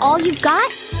it? That's all you've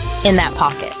got? In that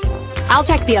pocket. I'll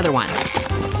check the other one.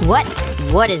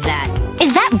 What is that?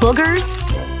 Is that boogers?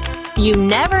 You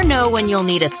never know when you'll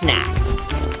need a snack.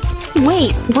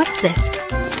 Wait, what's this?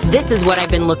 This is what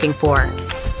I've been looking for.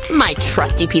 My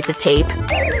trusty piece of tape.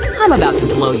 I'm about to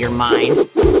blow your mind.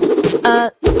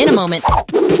 In a moment.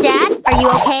 Dad, are you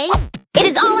okay? It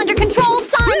is all under control,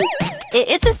 son!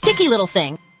 It's a sticky little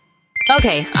thing.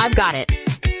 Okay, I've got it.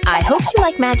 I hope you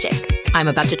like magic. I'm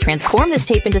about to transform this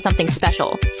tape into something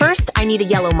special. First, I need a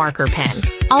yellow marker pen.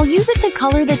 I'll use it to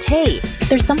color the tape.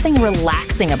 There's something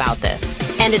relaxing about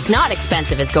this. And it's not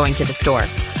expensive as going to the store.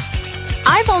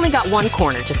 I've only got one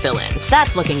corner to fill in.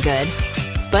 That's looking good.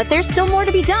 But there's still more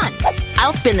to be done.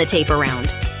 I'll spin the tape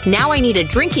around. Now I need a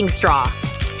drinking straw.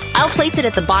 I'll place it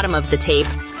at the bottom of the tape.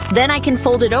 Then I can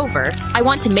fold it over. I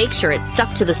want to make sure it's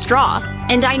stuck to the straw.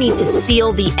 And I need to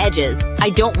seal the edges. I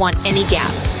don't want any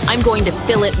gaps. I'm going to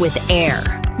fill it with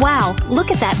air. Wow,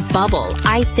 look at that bubble.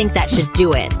 I think that should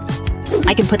do it.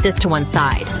 I can put this to one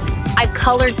side. I've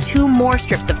colored 2 more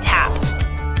strips of tap.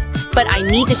 But I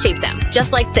need to shape them,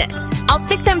 just like this. I'll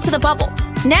stick them to the bubble.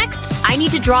 Next, I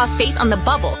need to draw a face on the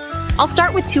bubble. I'll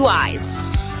start with 2 eyes.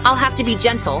 I'll have to be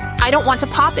gentle. I don't want to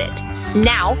pop it.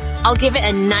 Now, I'll give it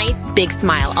a nice big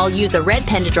smile. I'll use a red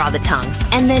pen to draw the tongue.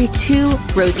 And then 2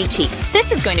 rosy cheeks.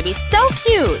 This is going to be so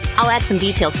cute! I'll add some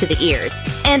details to the ears.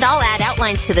 And I'll add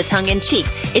outlines to the tongue and cheeks.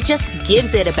 It just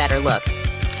gives it a better look.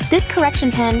 This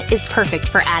correction pen is perfect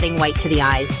for adding white to the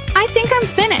eyes. I think I'm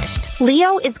finished.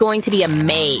 Leo is going to be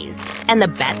amazed. And the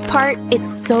best part,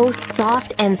 it's so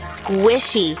soft and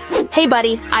squishy. Hey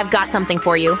buddy, I've got something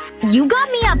for you. You got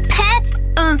me a pet?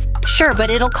 Sure, but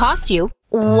it'll cost you.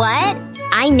 What?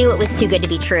 I knew it was too good to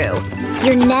be true.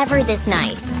 You're never this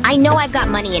nice. I know I've got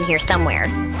money in here somewhere.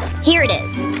 Here it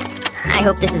is. I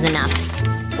hope this is enough.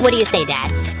 What do you say,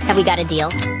 Dad? Have we got a deal?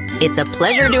 It's a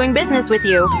pleasure doing business with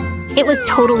you. It was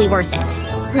totally worth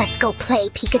it. Let's go play,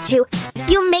 Pikachu.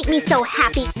 You make me so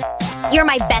happy. You're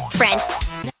my best friend.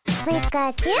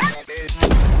 Pikachu?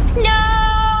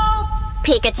 No!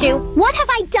 Pikachu, what have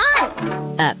I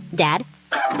done? Dad?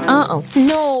 Uh-oh.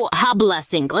 No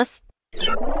hablas English.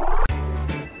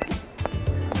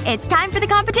 It's time for the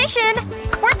competition!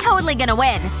 We're totally gonna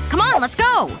win. Come on, let's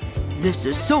go! This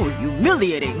is so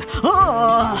humiliating.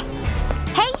 Ah!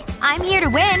 Hey, I'm here to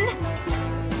win.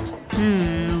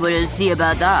 We'll see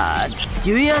about that.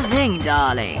 Do your thing,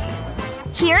 darling.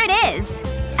 Here it is.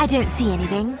 I don't see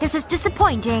anything. This is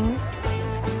disappointing.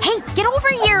 Hey, get over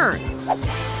here!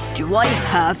 Do I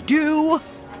have to?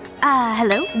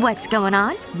 Hello? What's going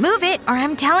on? Move it, or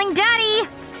I'm telling Daddy!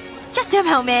 Just a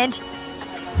moment.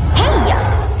 Hey!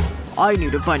 I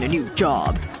need to find a new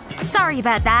job. Sorry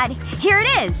about that. Here it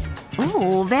is.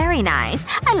 Ooh, very nice.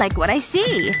 I like what I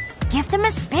see. Give them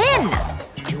a spin.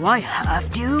 Do I have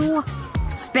to?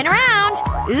 Spin around.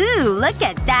 Ooh, look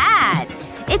at that.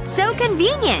 It's so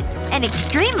convenient and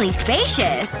extremely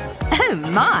spacious. Oh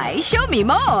my, show me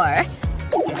more.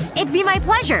 It'd be my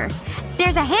pleasure.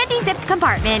 There's a handy zipped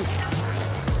compartment.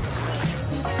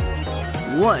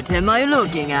 What am I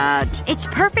looking at? It's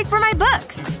perfect for my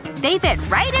books. They fit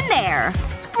right in there.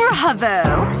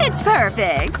 Bravo! It's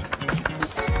perfect.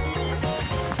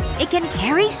 It can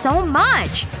carry so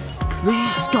much.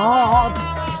 Please stop.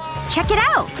 Check it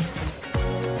out.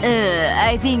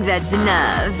 I think that's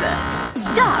enough.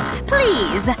 Stop,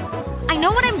 please. I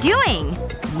know what I'm doing.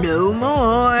 No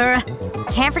more.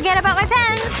 Can't forget about my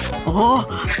pens. Oh,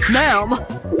 ma'am.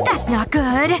 That's not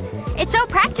good. It's so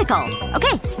practical.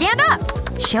 Okay, stand up.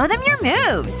 Show them your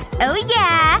moves. Oh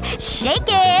yeah! Shake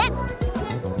it!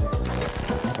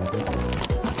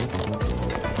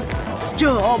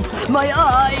 Stop! My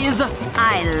eyes!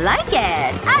 I like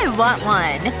it. I want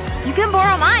one. You can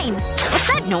borrow mine. What's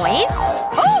that noise?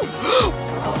 Oh!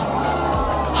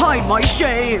 Hide my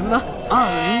shame!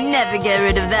 I'll never get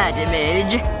rid of that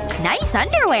image. Nice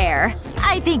underwear.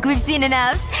 I think we've seen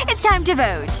enough. It's time to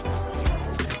vote.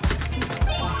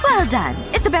 Well done.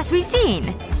 It's the best we've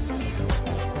seen.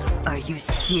 Are you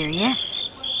serious?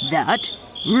 That?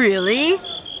 Really?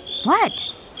 What?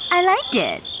 I liked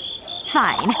it.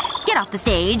 Fine. Get off the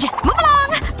stage. Move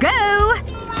along! Go!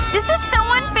 This is so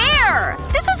unfair!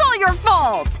 This is all your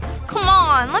fault! Come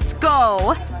on, let's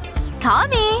go. Call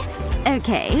me.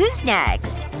 Okay, who's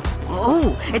next?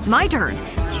 Oh, it's my turn.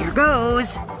 Here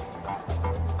goes.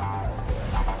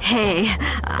 Hey,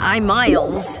 I'm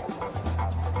Miles.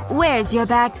 Where's your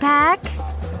backpack?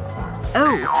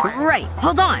 Oh, right.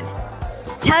 Hold on.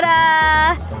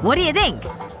 Ta-da! What do you think?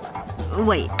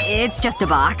 Wait, it's just a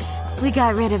box. We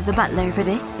got rid of the butler for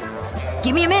this.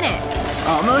 Give me a minute.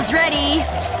 Almost ready.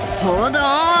 Hold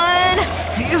on.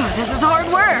 Phew, this is hard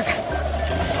work.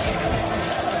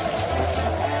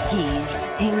 He's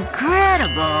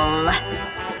incredible.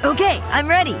 Okay, I'm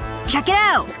ready. Check it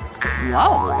out.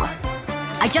 Whoa.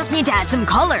 I just need to add some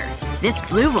color. This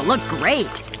blue will look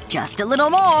great. Just a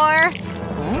little more.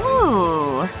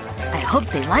 Ooh. I hope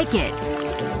they like it.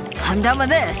 I'm done with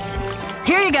this.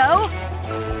 Here you go.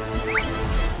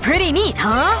 Pretty neat,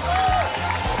 huh?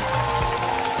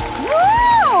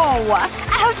 Whoa!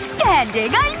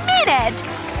 Outstanding! I mean it!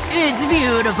 It's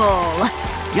beautiful.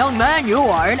 Young man, you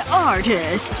are an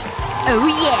artist. Oh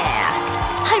yeah!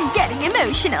 I'm getting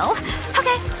emotional.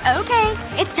 Okay.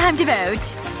 It's time to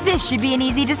vote. This should be an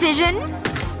easy decision.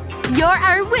 You're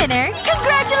our winner!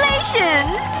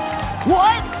 Congratulations!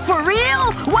 What? For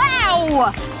real?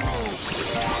 Wow!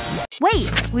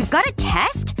 Wait, we've got a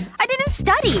test? I didn't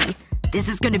study. This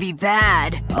is gonna be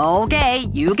bad. Okay,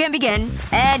 you can begin.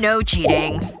 And no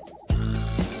cheating.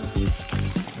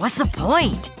 What's the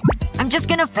point? I'm just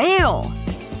gonna fail.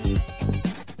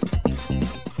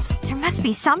 There must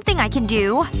be something I can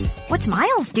do. What's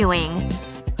Miles doing?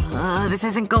 This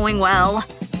isn't going well.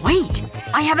 Wait!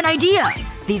 I have an idea!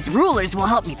 These rulers will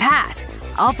help me pass.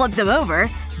 I'll flip them over,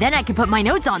 then I can put my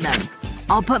notes on them.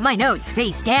 I'll put my notes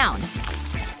face down.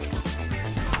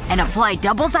 And apply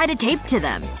double-sided tape to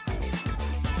them.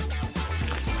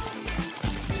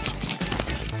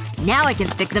 Now I can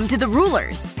stick them to the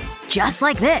rulers. Just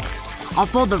like this. I'll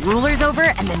fold the rulers over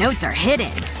and the notes are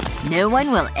hidden. No one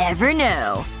will ever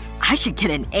know. I should get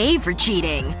an A for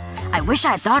cheating. I wish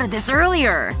I had thought of this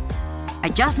earlier. I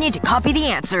just need to copy the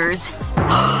answers.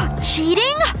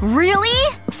 Cheating?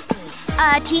 Really?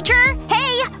 Teacher?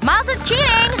 Hey! Miles is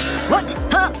cheating! What?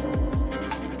 Huh?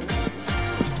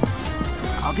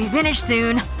 I'll be finished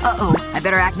soon. Uh-oh. I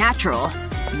better act natural.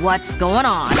 What's going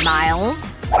on, Miles?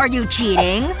 Are you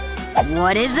cheating?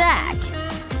 What is that?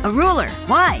 A ruler.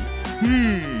 Why?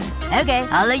 Okay.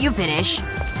 I'll let you finish.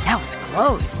 That was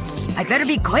close. I better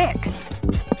be quick.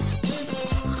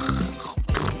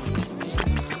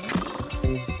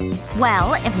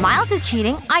 Well, if Miles is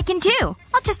cheating, I can too.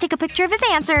 I'll just take a picture of his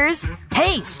answers.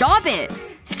 Hey, stop it!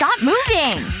 Stop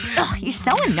moving! Ugh, you're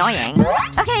so annoying.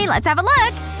 Okay, let's have a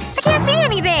look. I can't see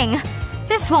anything.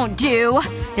 This won't do.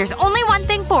 There's only one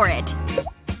thing for it.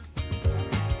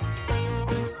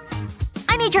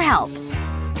 I need your help.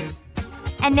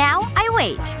 And now, I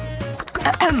wait.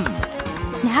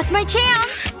 Now's my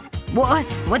chance. What?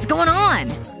 What's going on?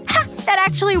 Ha! That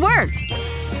actually worked.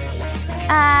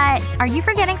 Are you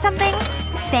forgetting something?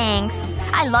 Thanks.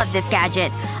 I love this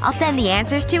gadget. I'll send the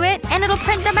answers to it, and it'll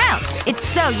print them out. It's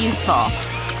so useful.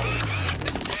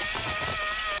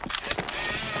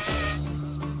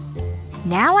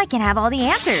 Now I can have all the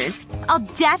answers. I'll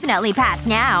definitely pass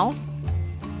now.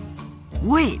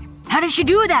 Wait. How did she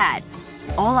do that?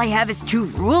 All I have is 2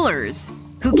 rulers.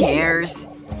 Who cares?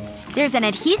 There's an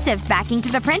adhesive backing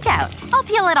to the printout. I'll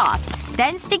peel it off.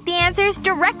 Then stick the answers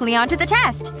directly onto the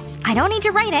test. I don't need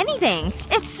to write anything.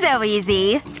 It's so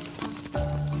easy.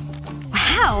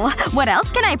 Wow. What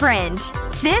else can I print?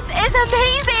 This is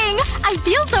amazing! I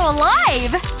feel so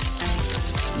alive!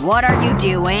 What are you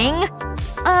doing?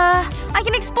 I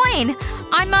can explain.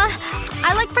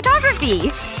 I like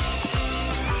photography.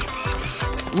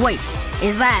 Wait.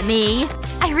 Is that me?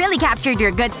 I really captured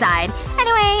your good side.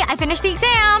 Anyway, I finished the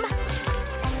exam.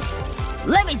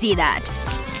 Let me see that.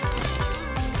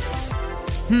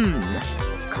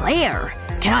 Claire.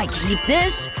 Can I keep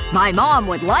this? My mom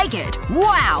would like it.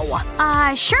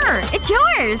 Wow! Sure. It's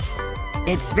yours.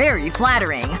 It's very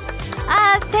flattering.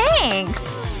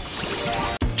 Thanks.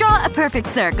 Draw a perfect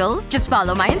circle. Just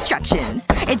follow my instructions.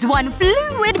 It's one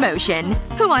fluid motion.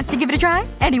 Who wants to give it a try?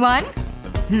 Anyone?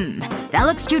 That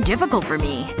looks too difficult for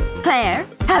me. Claire,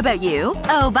 how about you?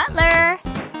 Oh, butler.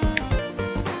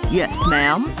 Yes,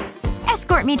 ma'am.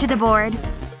 Escort me to the board.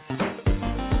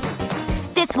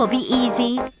 This will be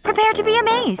easy. Prepare to be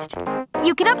amazed.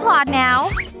 You can applaud now.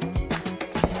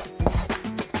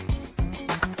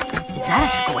 Is that a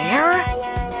square?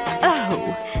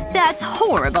 Oh, that's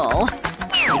horrible.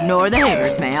 Ignore the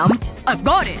haters, ma'am. I've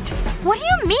got it. What do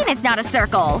you mean it's not a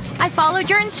circle? I followed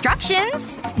your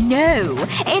instructions. No.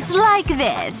 It's like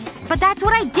this. But that's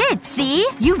what I did, see?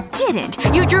 You didn't.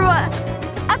 You drew a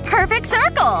perfect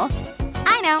circle.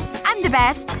 I know. I'm the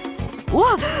best.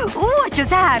 What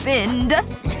just happened?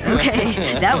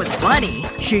 Okay, that was funny.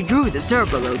 She drew the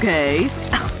circle, okay?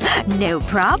 No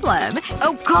problem.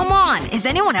 Oh, come on. Is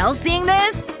anyone else seeing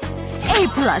this? A+,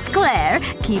 Claire.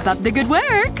 Keep up the good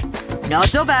work. Not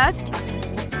so fast.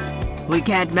 We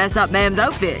can't mess up ma'am's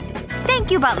outfit.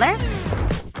 Thank you, butler.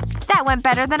 That went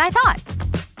better than I thought.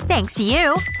 Thanks to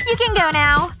you. You can go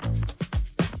now.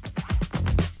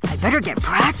 I better get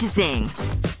practicing.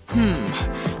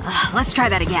 Let's try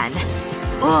that again.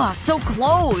 Ugh, so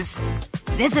close.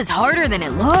 This is harder than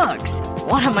it looks.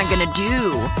 What am I gonna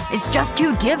do? It's just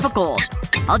too difficult.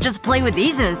 I'll just play with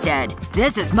these instead.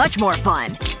 This is much more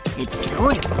fun. It's so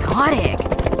hypnotic.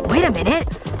 Wait a minute.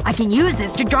 I can use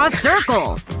this to draw a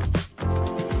circle.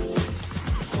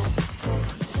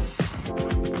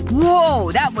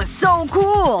 Whoa, that was so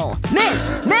cool!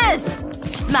 Miss! Miss!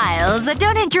 Miles,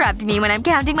 don't interrupt me when I'm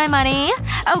counting my money.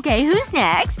 Okay, who's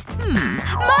next?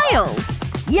 Miles!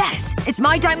 Yes! It's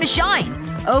my time to shine!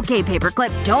 Okay,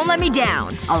 paperclip, don't let me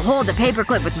down. I'll hold the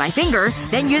paperclip with my finger,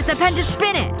 then use the pen to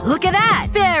spin it. Look at that!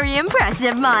 Very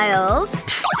impressive, Miles.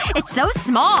 It's so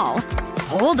small.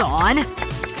 Hold on.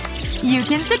 You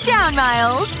can sit down,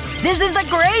 Miles. This is the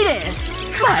greatest!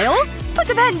 Miles, put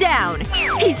the pen down.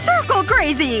 He's circle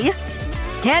crazy!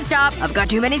 Can't stop. I've got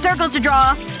too many circles to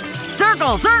draw.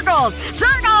 Circles! Circles!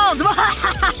 Circles!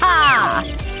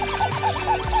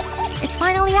 It's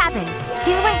finally happened.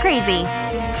 He's went crazy.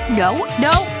 No.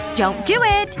 No. Don't do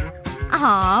it.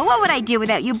 Aw, what would I do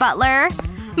without you, butler?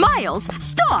 Miles!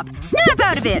 Stop! Snap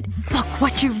out of it! Look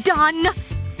what you've done!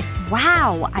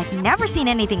 Wow, I've never seen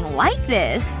anything like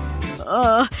this.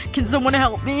 Can someone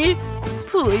help me?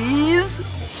 Please?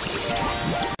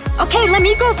 Okay, let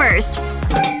me go first.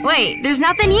 Wait, there's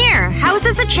nothing here. How is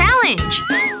this a challenge?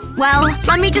 Well,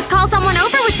 let me just call someone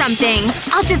over with something.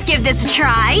 I'll just give this a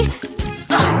try.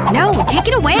 Ugh, no, take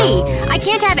it away. I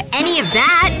can't have any of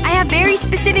that. I have very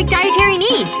specific dietary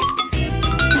needs.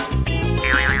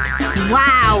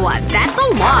 Wow, that's a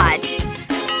lot.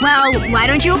 Well, why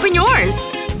don't you open yours?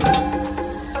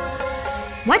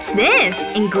 What's this?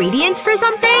 Ingredients for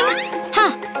something?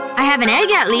 Huh. I have an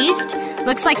egg at least.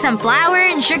 Looks like some flour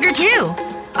and sugar too.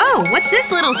 Oh, what's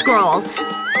this little scroll?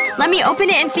 Let me open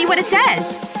it and see what it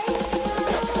says.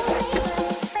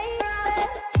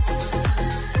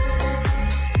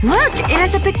 Look! It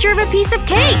has a picture of a piece of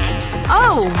cake!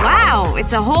 Oh, wow.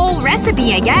 It's a whole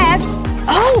recipe, I guess.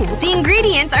 Oh! The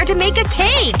ingredients are to make a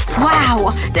cake!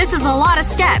 Wow. This is a lot of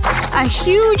steps. A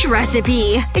huge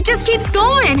recipe. It just keeps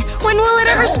going. When will it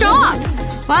ever stop?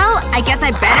 Well, I guess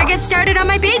I better get started on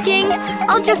my baking.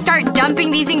 I'll just start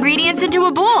dumping these ingredients into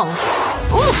a bowl.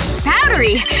 Ooh,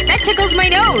 powdery! That tickles my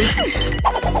nose.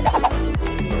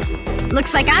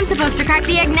 Looks like I'm supposed to crack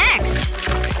the egg next.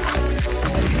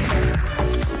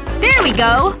 There we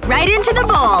go. Right into the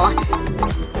bowl.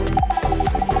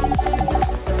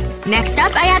 Next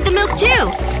up, I add the milk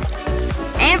too.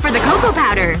 And for the cocoa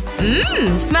powder.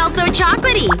 Mmm, smells so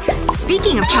chocolatey.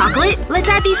 Speaking of chocolate, let's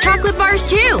add these chocolate bars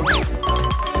too.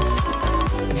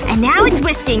 And now it's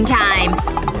whisking time.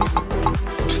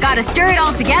 Gotta stir it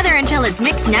all together until it's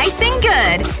mixed nice and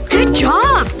good. Good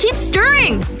job! Keep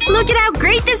stirring! Look at how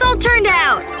great this all turned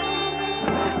out!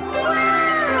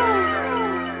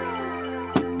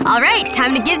 Alright,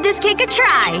 time to give this cake a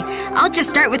try. I'll just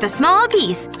start with a small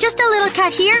piece. Just a little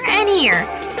cut here and here.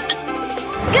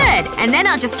 Good! And then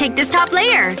I'll just take this top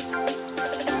layer.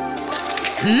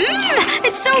 Mmm!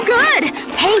 It's so good!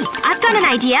 Hey, I've got an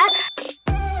idea.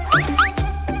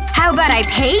 How about I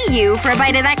pay you for a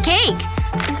bite of that cake?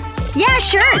 Yeah,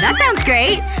 sure. That sounds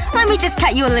great. Let me just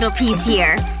cut you a little piece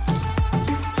here.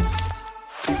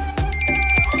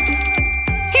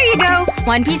 Here you go.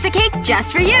 One piece of cake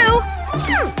just for you.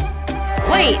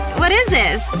 Wait, what is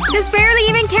this? This barely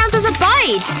even counts as a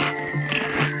bite.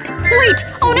 Wait!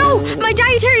 Oh no! My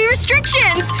dietary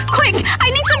restrictions! Quick! I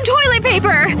need some toilet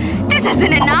paper! This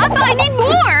isn't enough! I need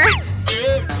more!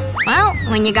 Well,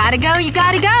 when you gotta go, you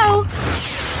gotta go.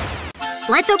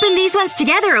 Let's open these ones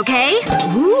together, okay?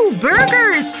 Ooh,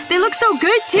 burgers! They look so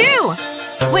good, too!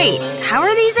 Wait, how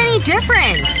are these any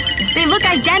different? They look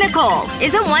identical.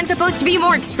 Isn't one supposed to be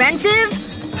more expensive?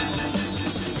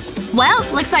 Well,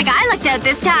 looks like I lucked out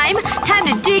this time. Time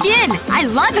to dig in. I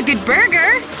love a good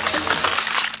burger.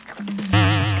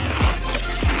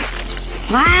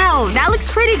 Wow, that looks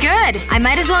pretty good. I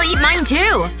might as well eat mine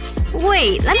too.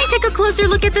 Wait, let me take a closer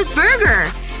look at this burger.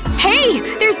 Hey!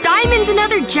 There's diamonds and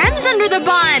other gems under the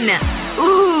bun!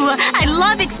 Ooh, I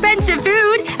love expensive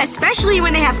food, especially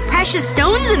when they have precious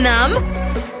stones in them.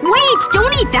 Wait,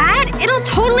 don't eat that! It'll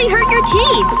totally hurt your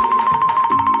teeth!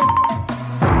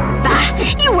 Bah,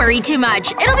 you worry too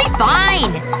much. It'll be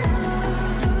fine.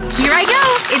 Here I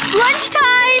go! It's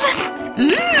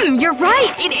lunchtime! You're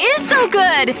right. It is so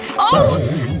good! Oh!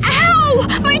 Ow!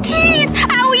 My teeth!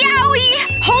 Owie, owie!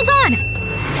 Hold on!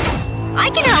 I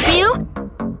can help you.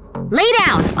 Lay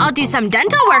down. I'll do some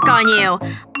dental work on you.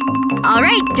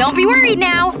 Alright, don't be worried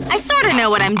now. I sorta know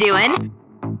what I'm doing.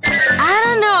 I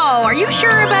don't know. Are you sure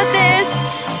about this?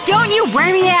 Don't you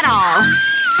worry at all.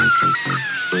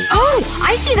 Oh!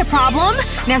 I see the problem.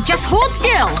 Now just hold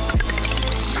still.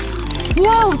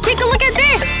 Whoa! Take a look at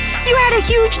this! You had a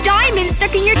huge diamond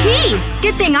stuck in your teeth.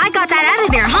 Good thing I got that out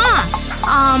of there, huh?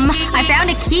 I found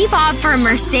a key fob for a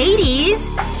Mercedes.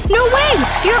 No way!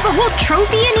 You have a whole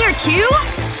trophy in here too?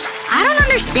 I don't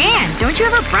understand. Don't you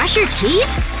ever brush your teeth?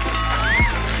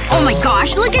 Oh my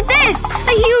gosh, look at this!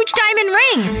 A huge diamond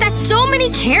ring! That's so many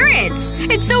carats!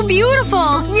 It's so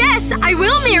beautiful! Yes, I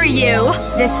will marry you!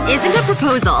 This isn't a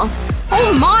proposal.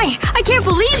 Oh my! I can't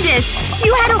believe this!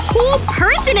 You had a whole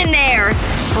person in there!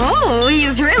 Oh,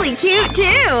 he's really cute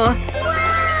too!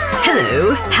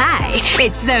 Hello. Hi.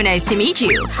 It's so nice to meet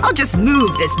you. I'll just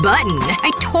move this button. I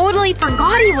totally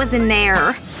forgot he was in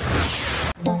there.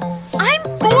 I'm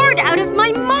bored out of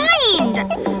my mind!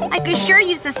 I could sure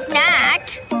use a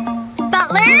snack.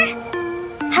 Butler?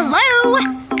 Hello?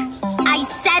 I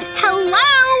said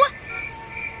hello!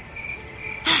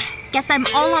 Guess I'm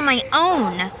all on my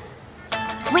own.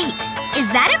 Wait, is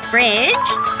that a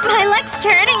fridge? My luck's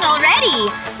turning already!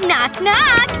 Knock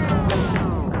knock!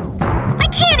 I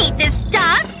can't eat this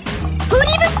stuff! Who'd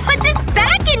even put this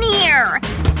back in here?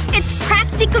 It's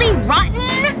practically rotten?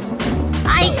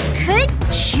 I could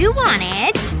chew on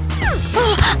it.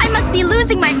 Oh, I must be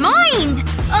losing my mind!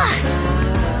 Ugh.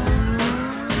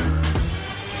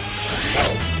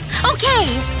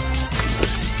 Okay.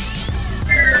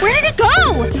 Where did it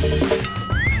go?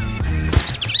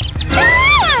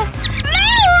 Ah!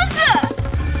 Mouse!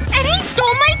 And he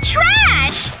stole my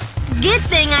trash! Good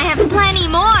thing I have plenty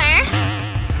more.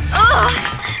 Ugh!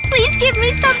 Please give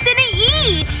me something to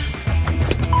eat!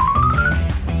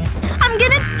 I'm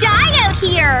gonna die out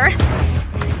here!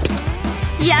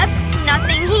 Yep,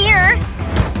 nothing here.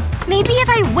 Maybe if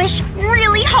I wish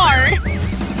really hard.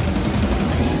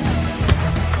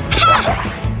 Ha!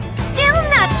 Still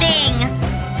nothing!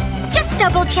 Just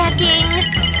double checking.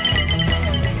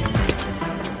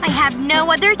 I have no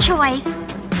other choice.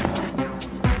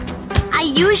 I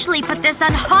usually put this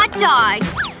on hot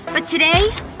dogs. But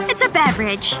today, it's a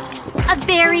beverage. A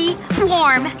very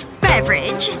warm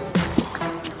beverage.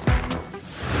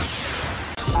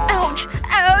 Ouch!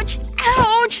 Ouch!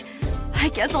 Ouch! I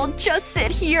guess I'll just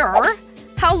sit here.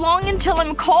 How long until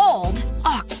I'm cold?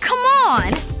 Oh, come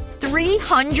on!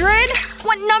 300?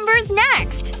 What number's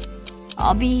next?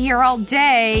 I'll be here all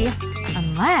day.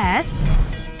 Unless…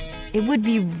 it would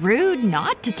be rude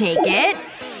not to take it.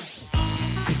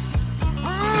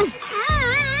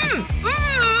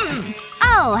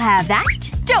 I'll have that.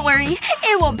 Don't worry.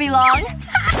 It won't be long.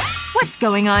 What's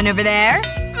going on over there?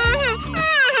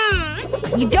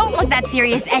 You don't look that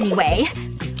serious anyway.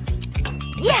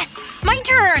 Yes! My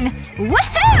turn!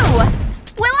 Woohoo!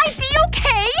 Will I be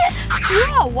okay?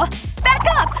 Whoa! Back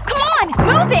up! Come on!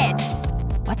 Move it!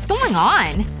 What's going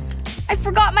on? I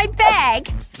forgot my bag.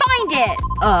 Find it!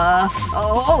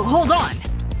 Oh, hold on.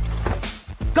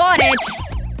 Got it!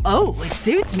 Oh, it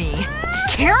suits me.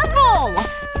 Careful!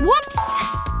 Whoops!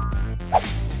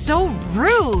 So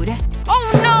rude.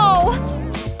 Oh no!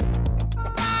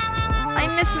 I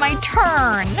missed my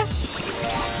turn.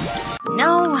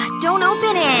 No, don't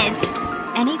open it.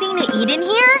 Anything to eat in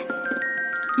here?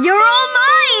 You're all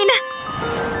mine!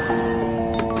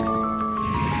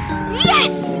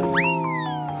 Yes!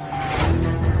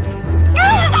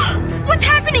 Ah! What's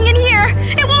happening in here?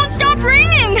 It won't stop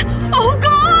ringing! Oh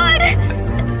god!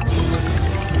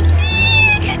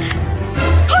 Eek!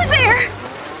 Who's there?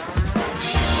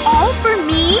 All for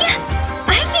me?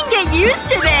 I can get used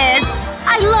to this.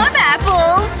 I love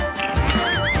apples.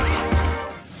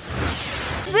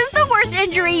 This is the worst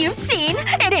injury you've seen.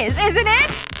 It is, isn't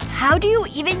it? How do you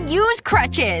even use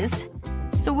crutches?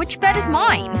 So which bed is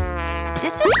mine?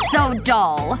 This is so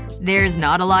dull. There's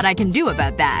not a lot I can do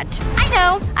about that. I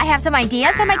know. I have some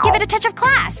ideas that might give it a touch of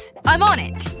class. I'm on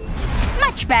it.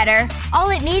 Much better. All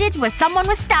it needed was someone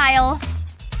with style.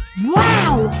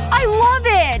 Wow! I love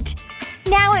it!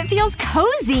 Now it feels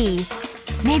cozy.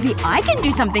 Maybe I can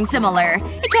do something similar.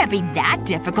 It can't be that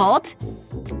difficult.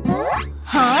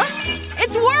 Huh?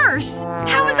 It's worse!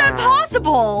 How is that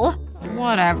possible?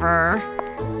 Whatever.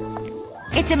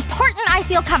 It's important I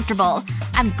feel comfortable.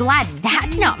 I'm glad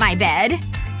that's not my bed.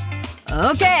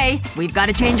 Okay. We've got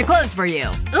to change of clothes for you.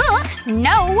 Ugh!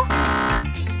 No!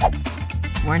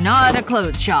 We're not a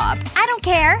clothes shop. I don't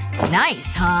care.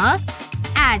 Nice, huh?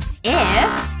 As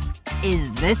if…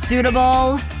 Is this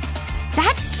suitable?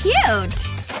 That's cute!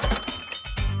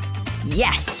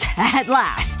 Yes! At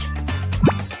last.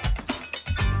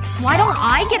 Why don't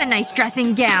I get a nice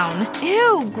dressing gown?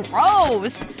 Ew,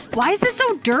 gross. Why is this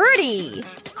so dirty?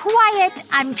 Quiet.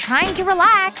 I'm trying to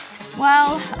relax.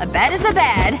 Well, a bed is a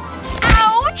bed.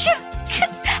 Ouch!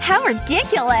 How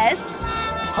ridiculous.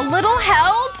 A little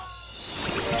help?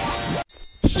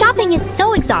 Shopping is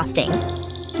so exhausting.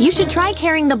 You should try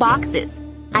carrying the boxes.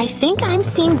 I think I'm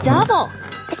seeing double.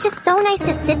 It's just so nice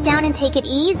to sit down and take it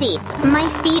easy. My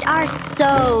feet are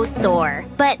so sore.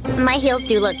 But my heels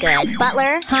do look good.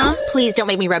 Butler? Huh? Please don't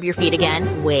make me rub your feet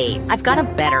again. Wait, I've got a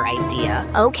better idea.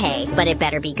 Okay, but it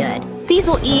better be good. These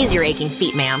will ease your aching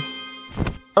feet, ma'am.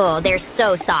 Oh, they're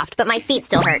so soft, but my feet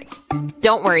still hurt.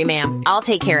 Don't worry, ma'am. I'll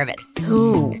take care of it.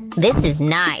 Ooh, this is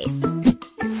nice.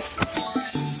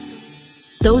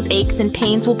 Those aches and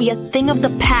pains will be a thing of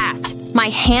the past. My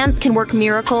hands can work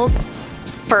miracles.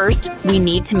 First, we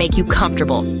need to make you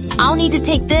comfortable. I'll need to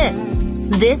take this.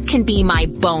 This can be my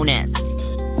bonus.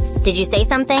 Did you say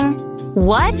something?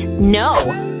 What? No.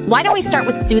 Why don't we start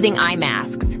with soothing eye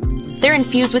masks? They're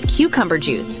infused with cucumber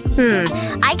juice.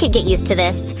 I could get used to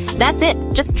this. That's it.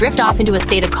 Just drift off into a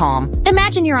state of calm.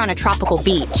 Imagine you're on a tropical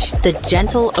beach. The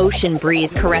gentle ocean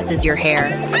breeze caresses your hair.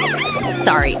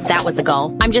 Sorry, that was a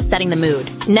gull. I'm just setting the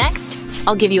mood. Next,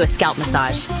 I'll give you a scalp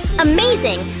massage.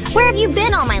 Amazing! Where have you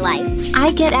been all my life?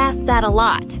 I get asked that a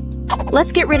lot.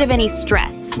 Let's get rid of any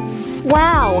stress.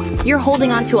 Wow, you're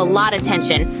holding on to a lot of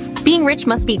tension. Being rich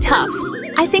must be tough.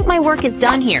 I think my work is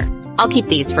done here. I'll keep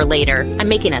these for later. I'm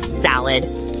making a salad.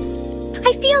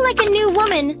 I feel like a new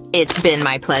woman. It's been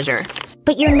my pleasure.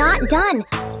 But you're not done.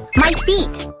 My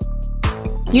feet.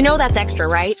 You know that's extra,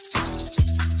 right?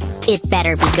 It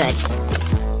better be good.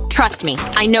 Trust me,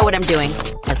 I know what I'm doing.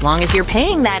 As long as you're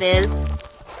paying, that is.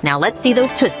 Now let's see those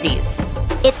Tootsies.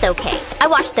 It's okay. I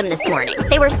washed them this morning.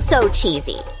 They were so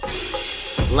cheesy.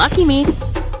 Lucky me.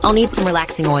 I'll need some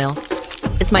relaxing oil.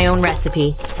 It's my own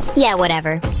recipe. Yeah,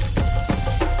 whatever.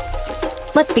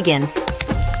 Let's begin.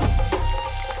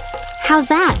 How's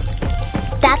that?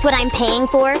 That's what I'm paying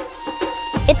for?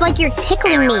 It's like you're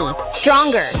tickling me.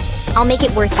 Stronger. I'll make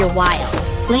it worth your while.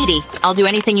 Lady, I'll do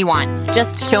anything you want.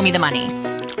 Just show me the money.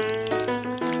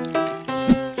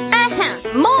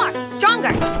 More!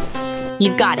 Stronger!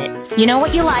 You've got it. You know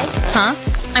what you like, huh?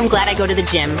 I'm glad I go to the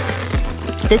gym.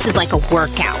 This is like a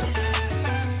workout.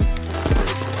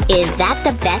 Is that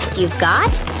the best you've got?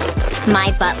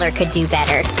 My butler could do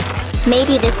better.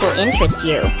 Maybe this will interest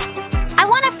you. I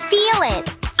want to feel it!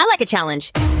 I like a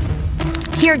challenge.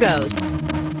 Here goes.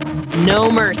 No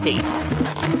mercy.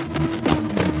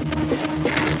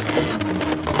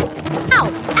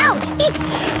 Ow! Ouch! Eek!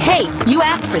 Hey, you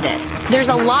asked for this. There's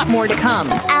a lot more to come.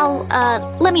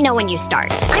 Ow, let me know when you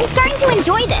start. I'm starting to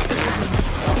enjoy this.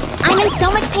 I'm in so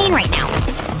much pain right now.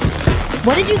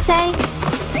 What did you say?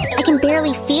 I can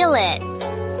barely feel it.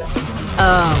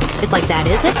 Oh, it's like that,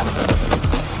 is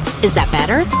it? Is that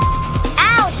better?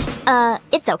 Ouch!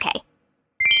 It's okay.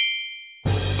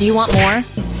 Do you want more?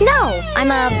 No,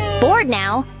 I'm, bored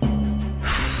now.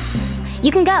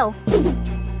 You can go.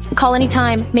 Call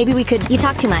anytime. Maybe we could… You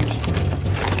talk too much.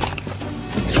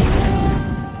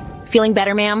 Feeling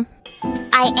better, ma'am?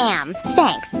 I am.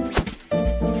 Thanks.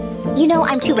 You know,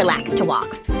 I'm too relaxed to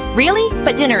walk. Really?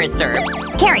 But dinner is served.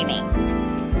 Carry me.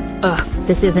 Ugh,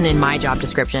 this isn't in my job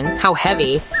description. How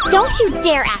heavy. Don't you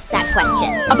dare ask that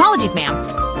question. Apologies, ma'am.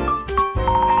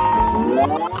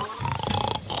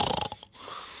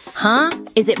 Huh?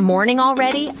 Is it morning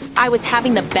already? I was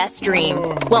having the best dream.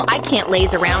 Well, I can't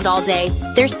laze around all day.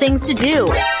 There's things to do.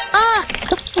 Ah!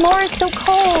 The floor is so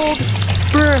cold.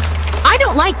 Brr. I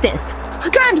don't like this.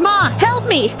 Grandma, help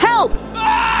me! Help!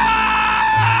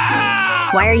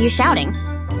 Why are you shouting?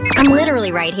 I'm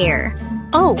literally right here.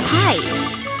 Oh, hi.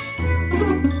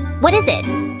 What is it?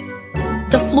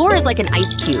 The floor is like an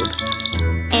ice cube.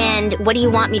 And what do you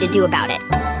want me to do about it?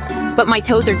 But my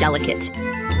toes are delicate.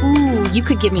 Ooh, you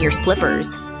could give me your slippers.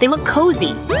 They look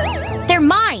cozy. They're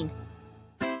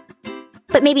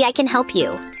but maybe I can help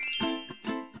you.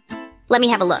 Let me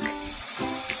have a look.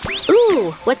 Ooh,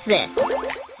 what's this?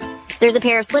 There's a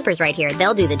pair of slippers right here.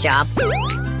 They'll do the job.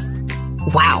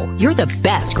 Wow, you're the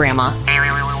best, Grandma.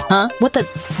 Huh? What the…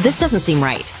 This doesn't seem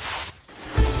right.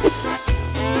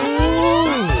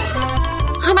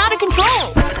 I'm out of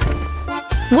control!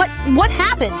 What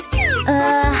happened?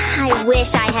 I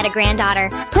wish I had a granddaughter.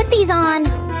 Put these on.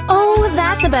 Oh,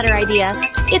 that's a better idea.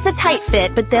 It's a tight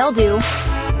fit, but they'll do.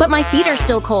 But my feet are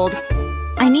still cold.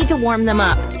 I need to warm them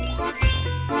up.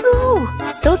 Ooh,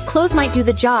 those clothes might do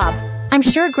the job. I'm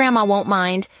sure Grandma won't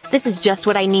mind. This is just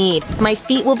what I need. My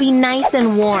feet will be nice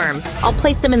and warm. I'll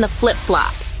place them in the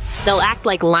flip-flops. They'll act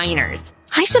like liners.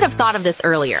 I should have thought of this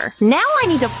earlier. Now I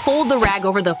need to fold the rag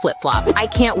over the flip-flop. I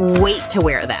can't wait to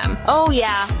wear them. Oh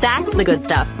yeah, that's the good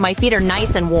stuff. My feet are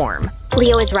nice and warm.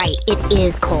 Leo is right. It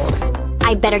is cold.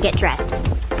 I better get dressed.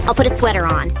 I'll put a sweater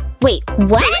on. Wait,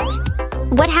 what?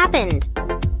 What happened?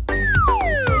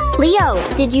 Leo,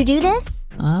 did you do this?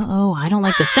 Uh-oh, I don't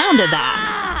like the sound of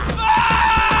that.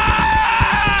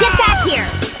 Get back here!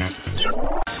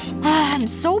 I'm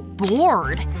so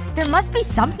bored. There must be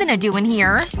something to do in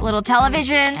here. A little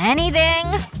television, anything.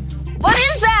 What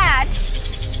is that?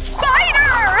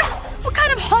 Spider! What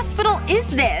kind of hospital is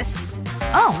this?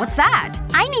 Oh, what's that?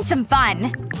 I need some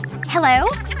fun. Hello?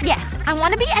 Yes, I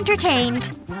want to be entertained.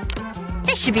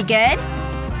 This should be good.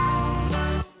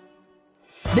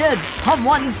 Did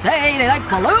someone say they like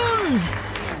balloons?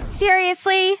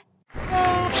 Seriously?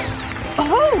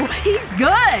 Oh, he's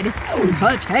good!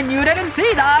 Pretend you didn't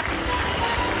see that!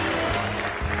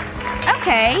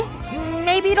 Okay.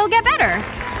 Maybe it'll get better.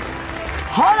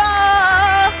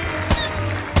 Holla!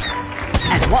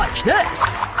 And watch this!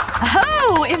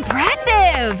 Oh,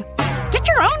 impressive! Get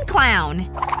your own clown.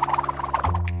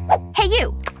 Hey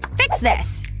you! Fix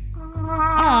this.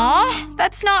 Aw,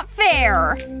 that's not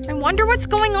fair. I wonder what's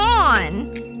going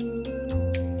on.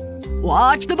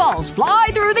 Watch the balls fly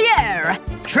through the air!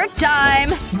 Trick time!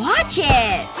 Watch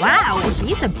it! Wow,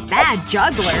 he's a bad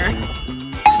juggler.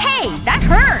 Hey, that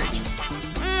hurt!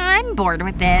 I'm bored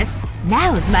with this.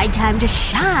 Now's my time to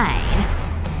shine.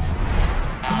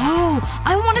 Oh,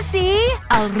 I want to see?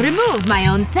 I'll remove my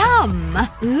own thumb.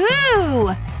 Ooh!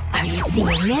 Are you seeing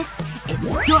this?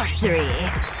 It's sorcery.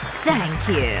 Thank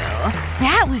you.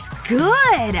 That was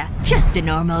good. Just a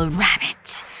normal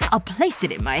rabbit. I'll place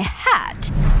it in my hat.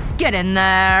 Get in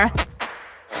there.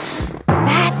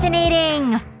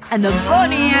 Fascinating. And the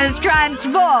bunny is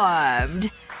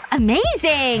transformed.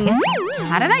 Amazing!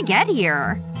 How did I get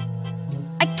here?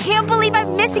 I can't believe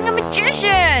I'm missing a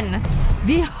magician!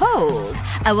 Behold,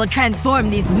 I will transform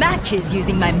these matches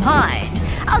using my mind.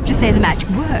 I'll just say the magic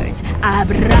words.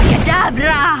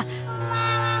 Abracadabra!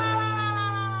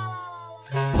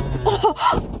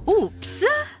 Oh, oops.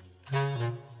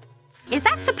 Is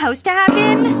that supposed to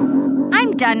happen?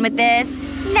 I'm done with this.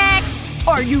 Next!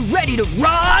 Are you ready to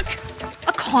rock?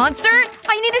 A concert?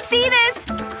 I need to see this!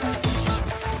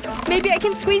 Maybe I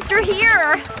can squeeze through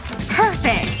here.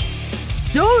 Perfect.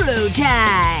 Solo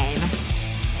time!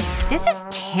 This is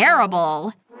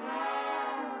terrible.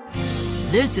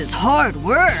 This is hard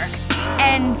work.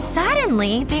 And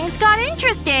suddenly, things got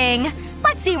interesting.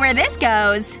 Let's see where this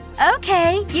goes.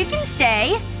 Okay, you can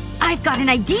stay. I've got an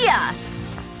idea.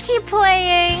 Keep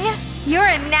playing. You're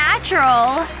a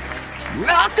natural.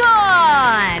 Rock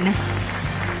on!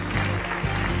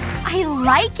 I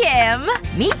like him.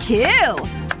 Me too.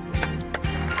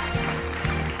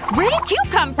 Where did you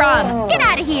come from? Get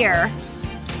out of here.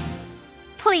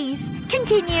 Please,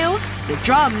 continue. The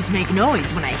drums make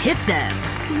noise when I hit them.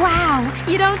 Wow,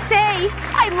 you don't say.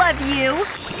 I love you.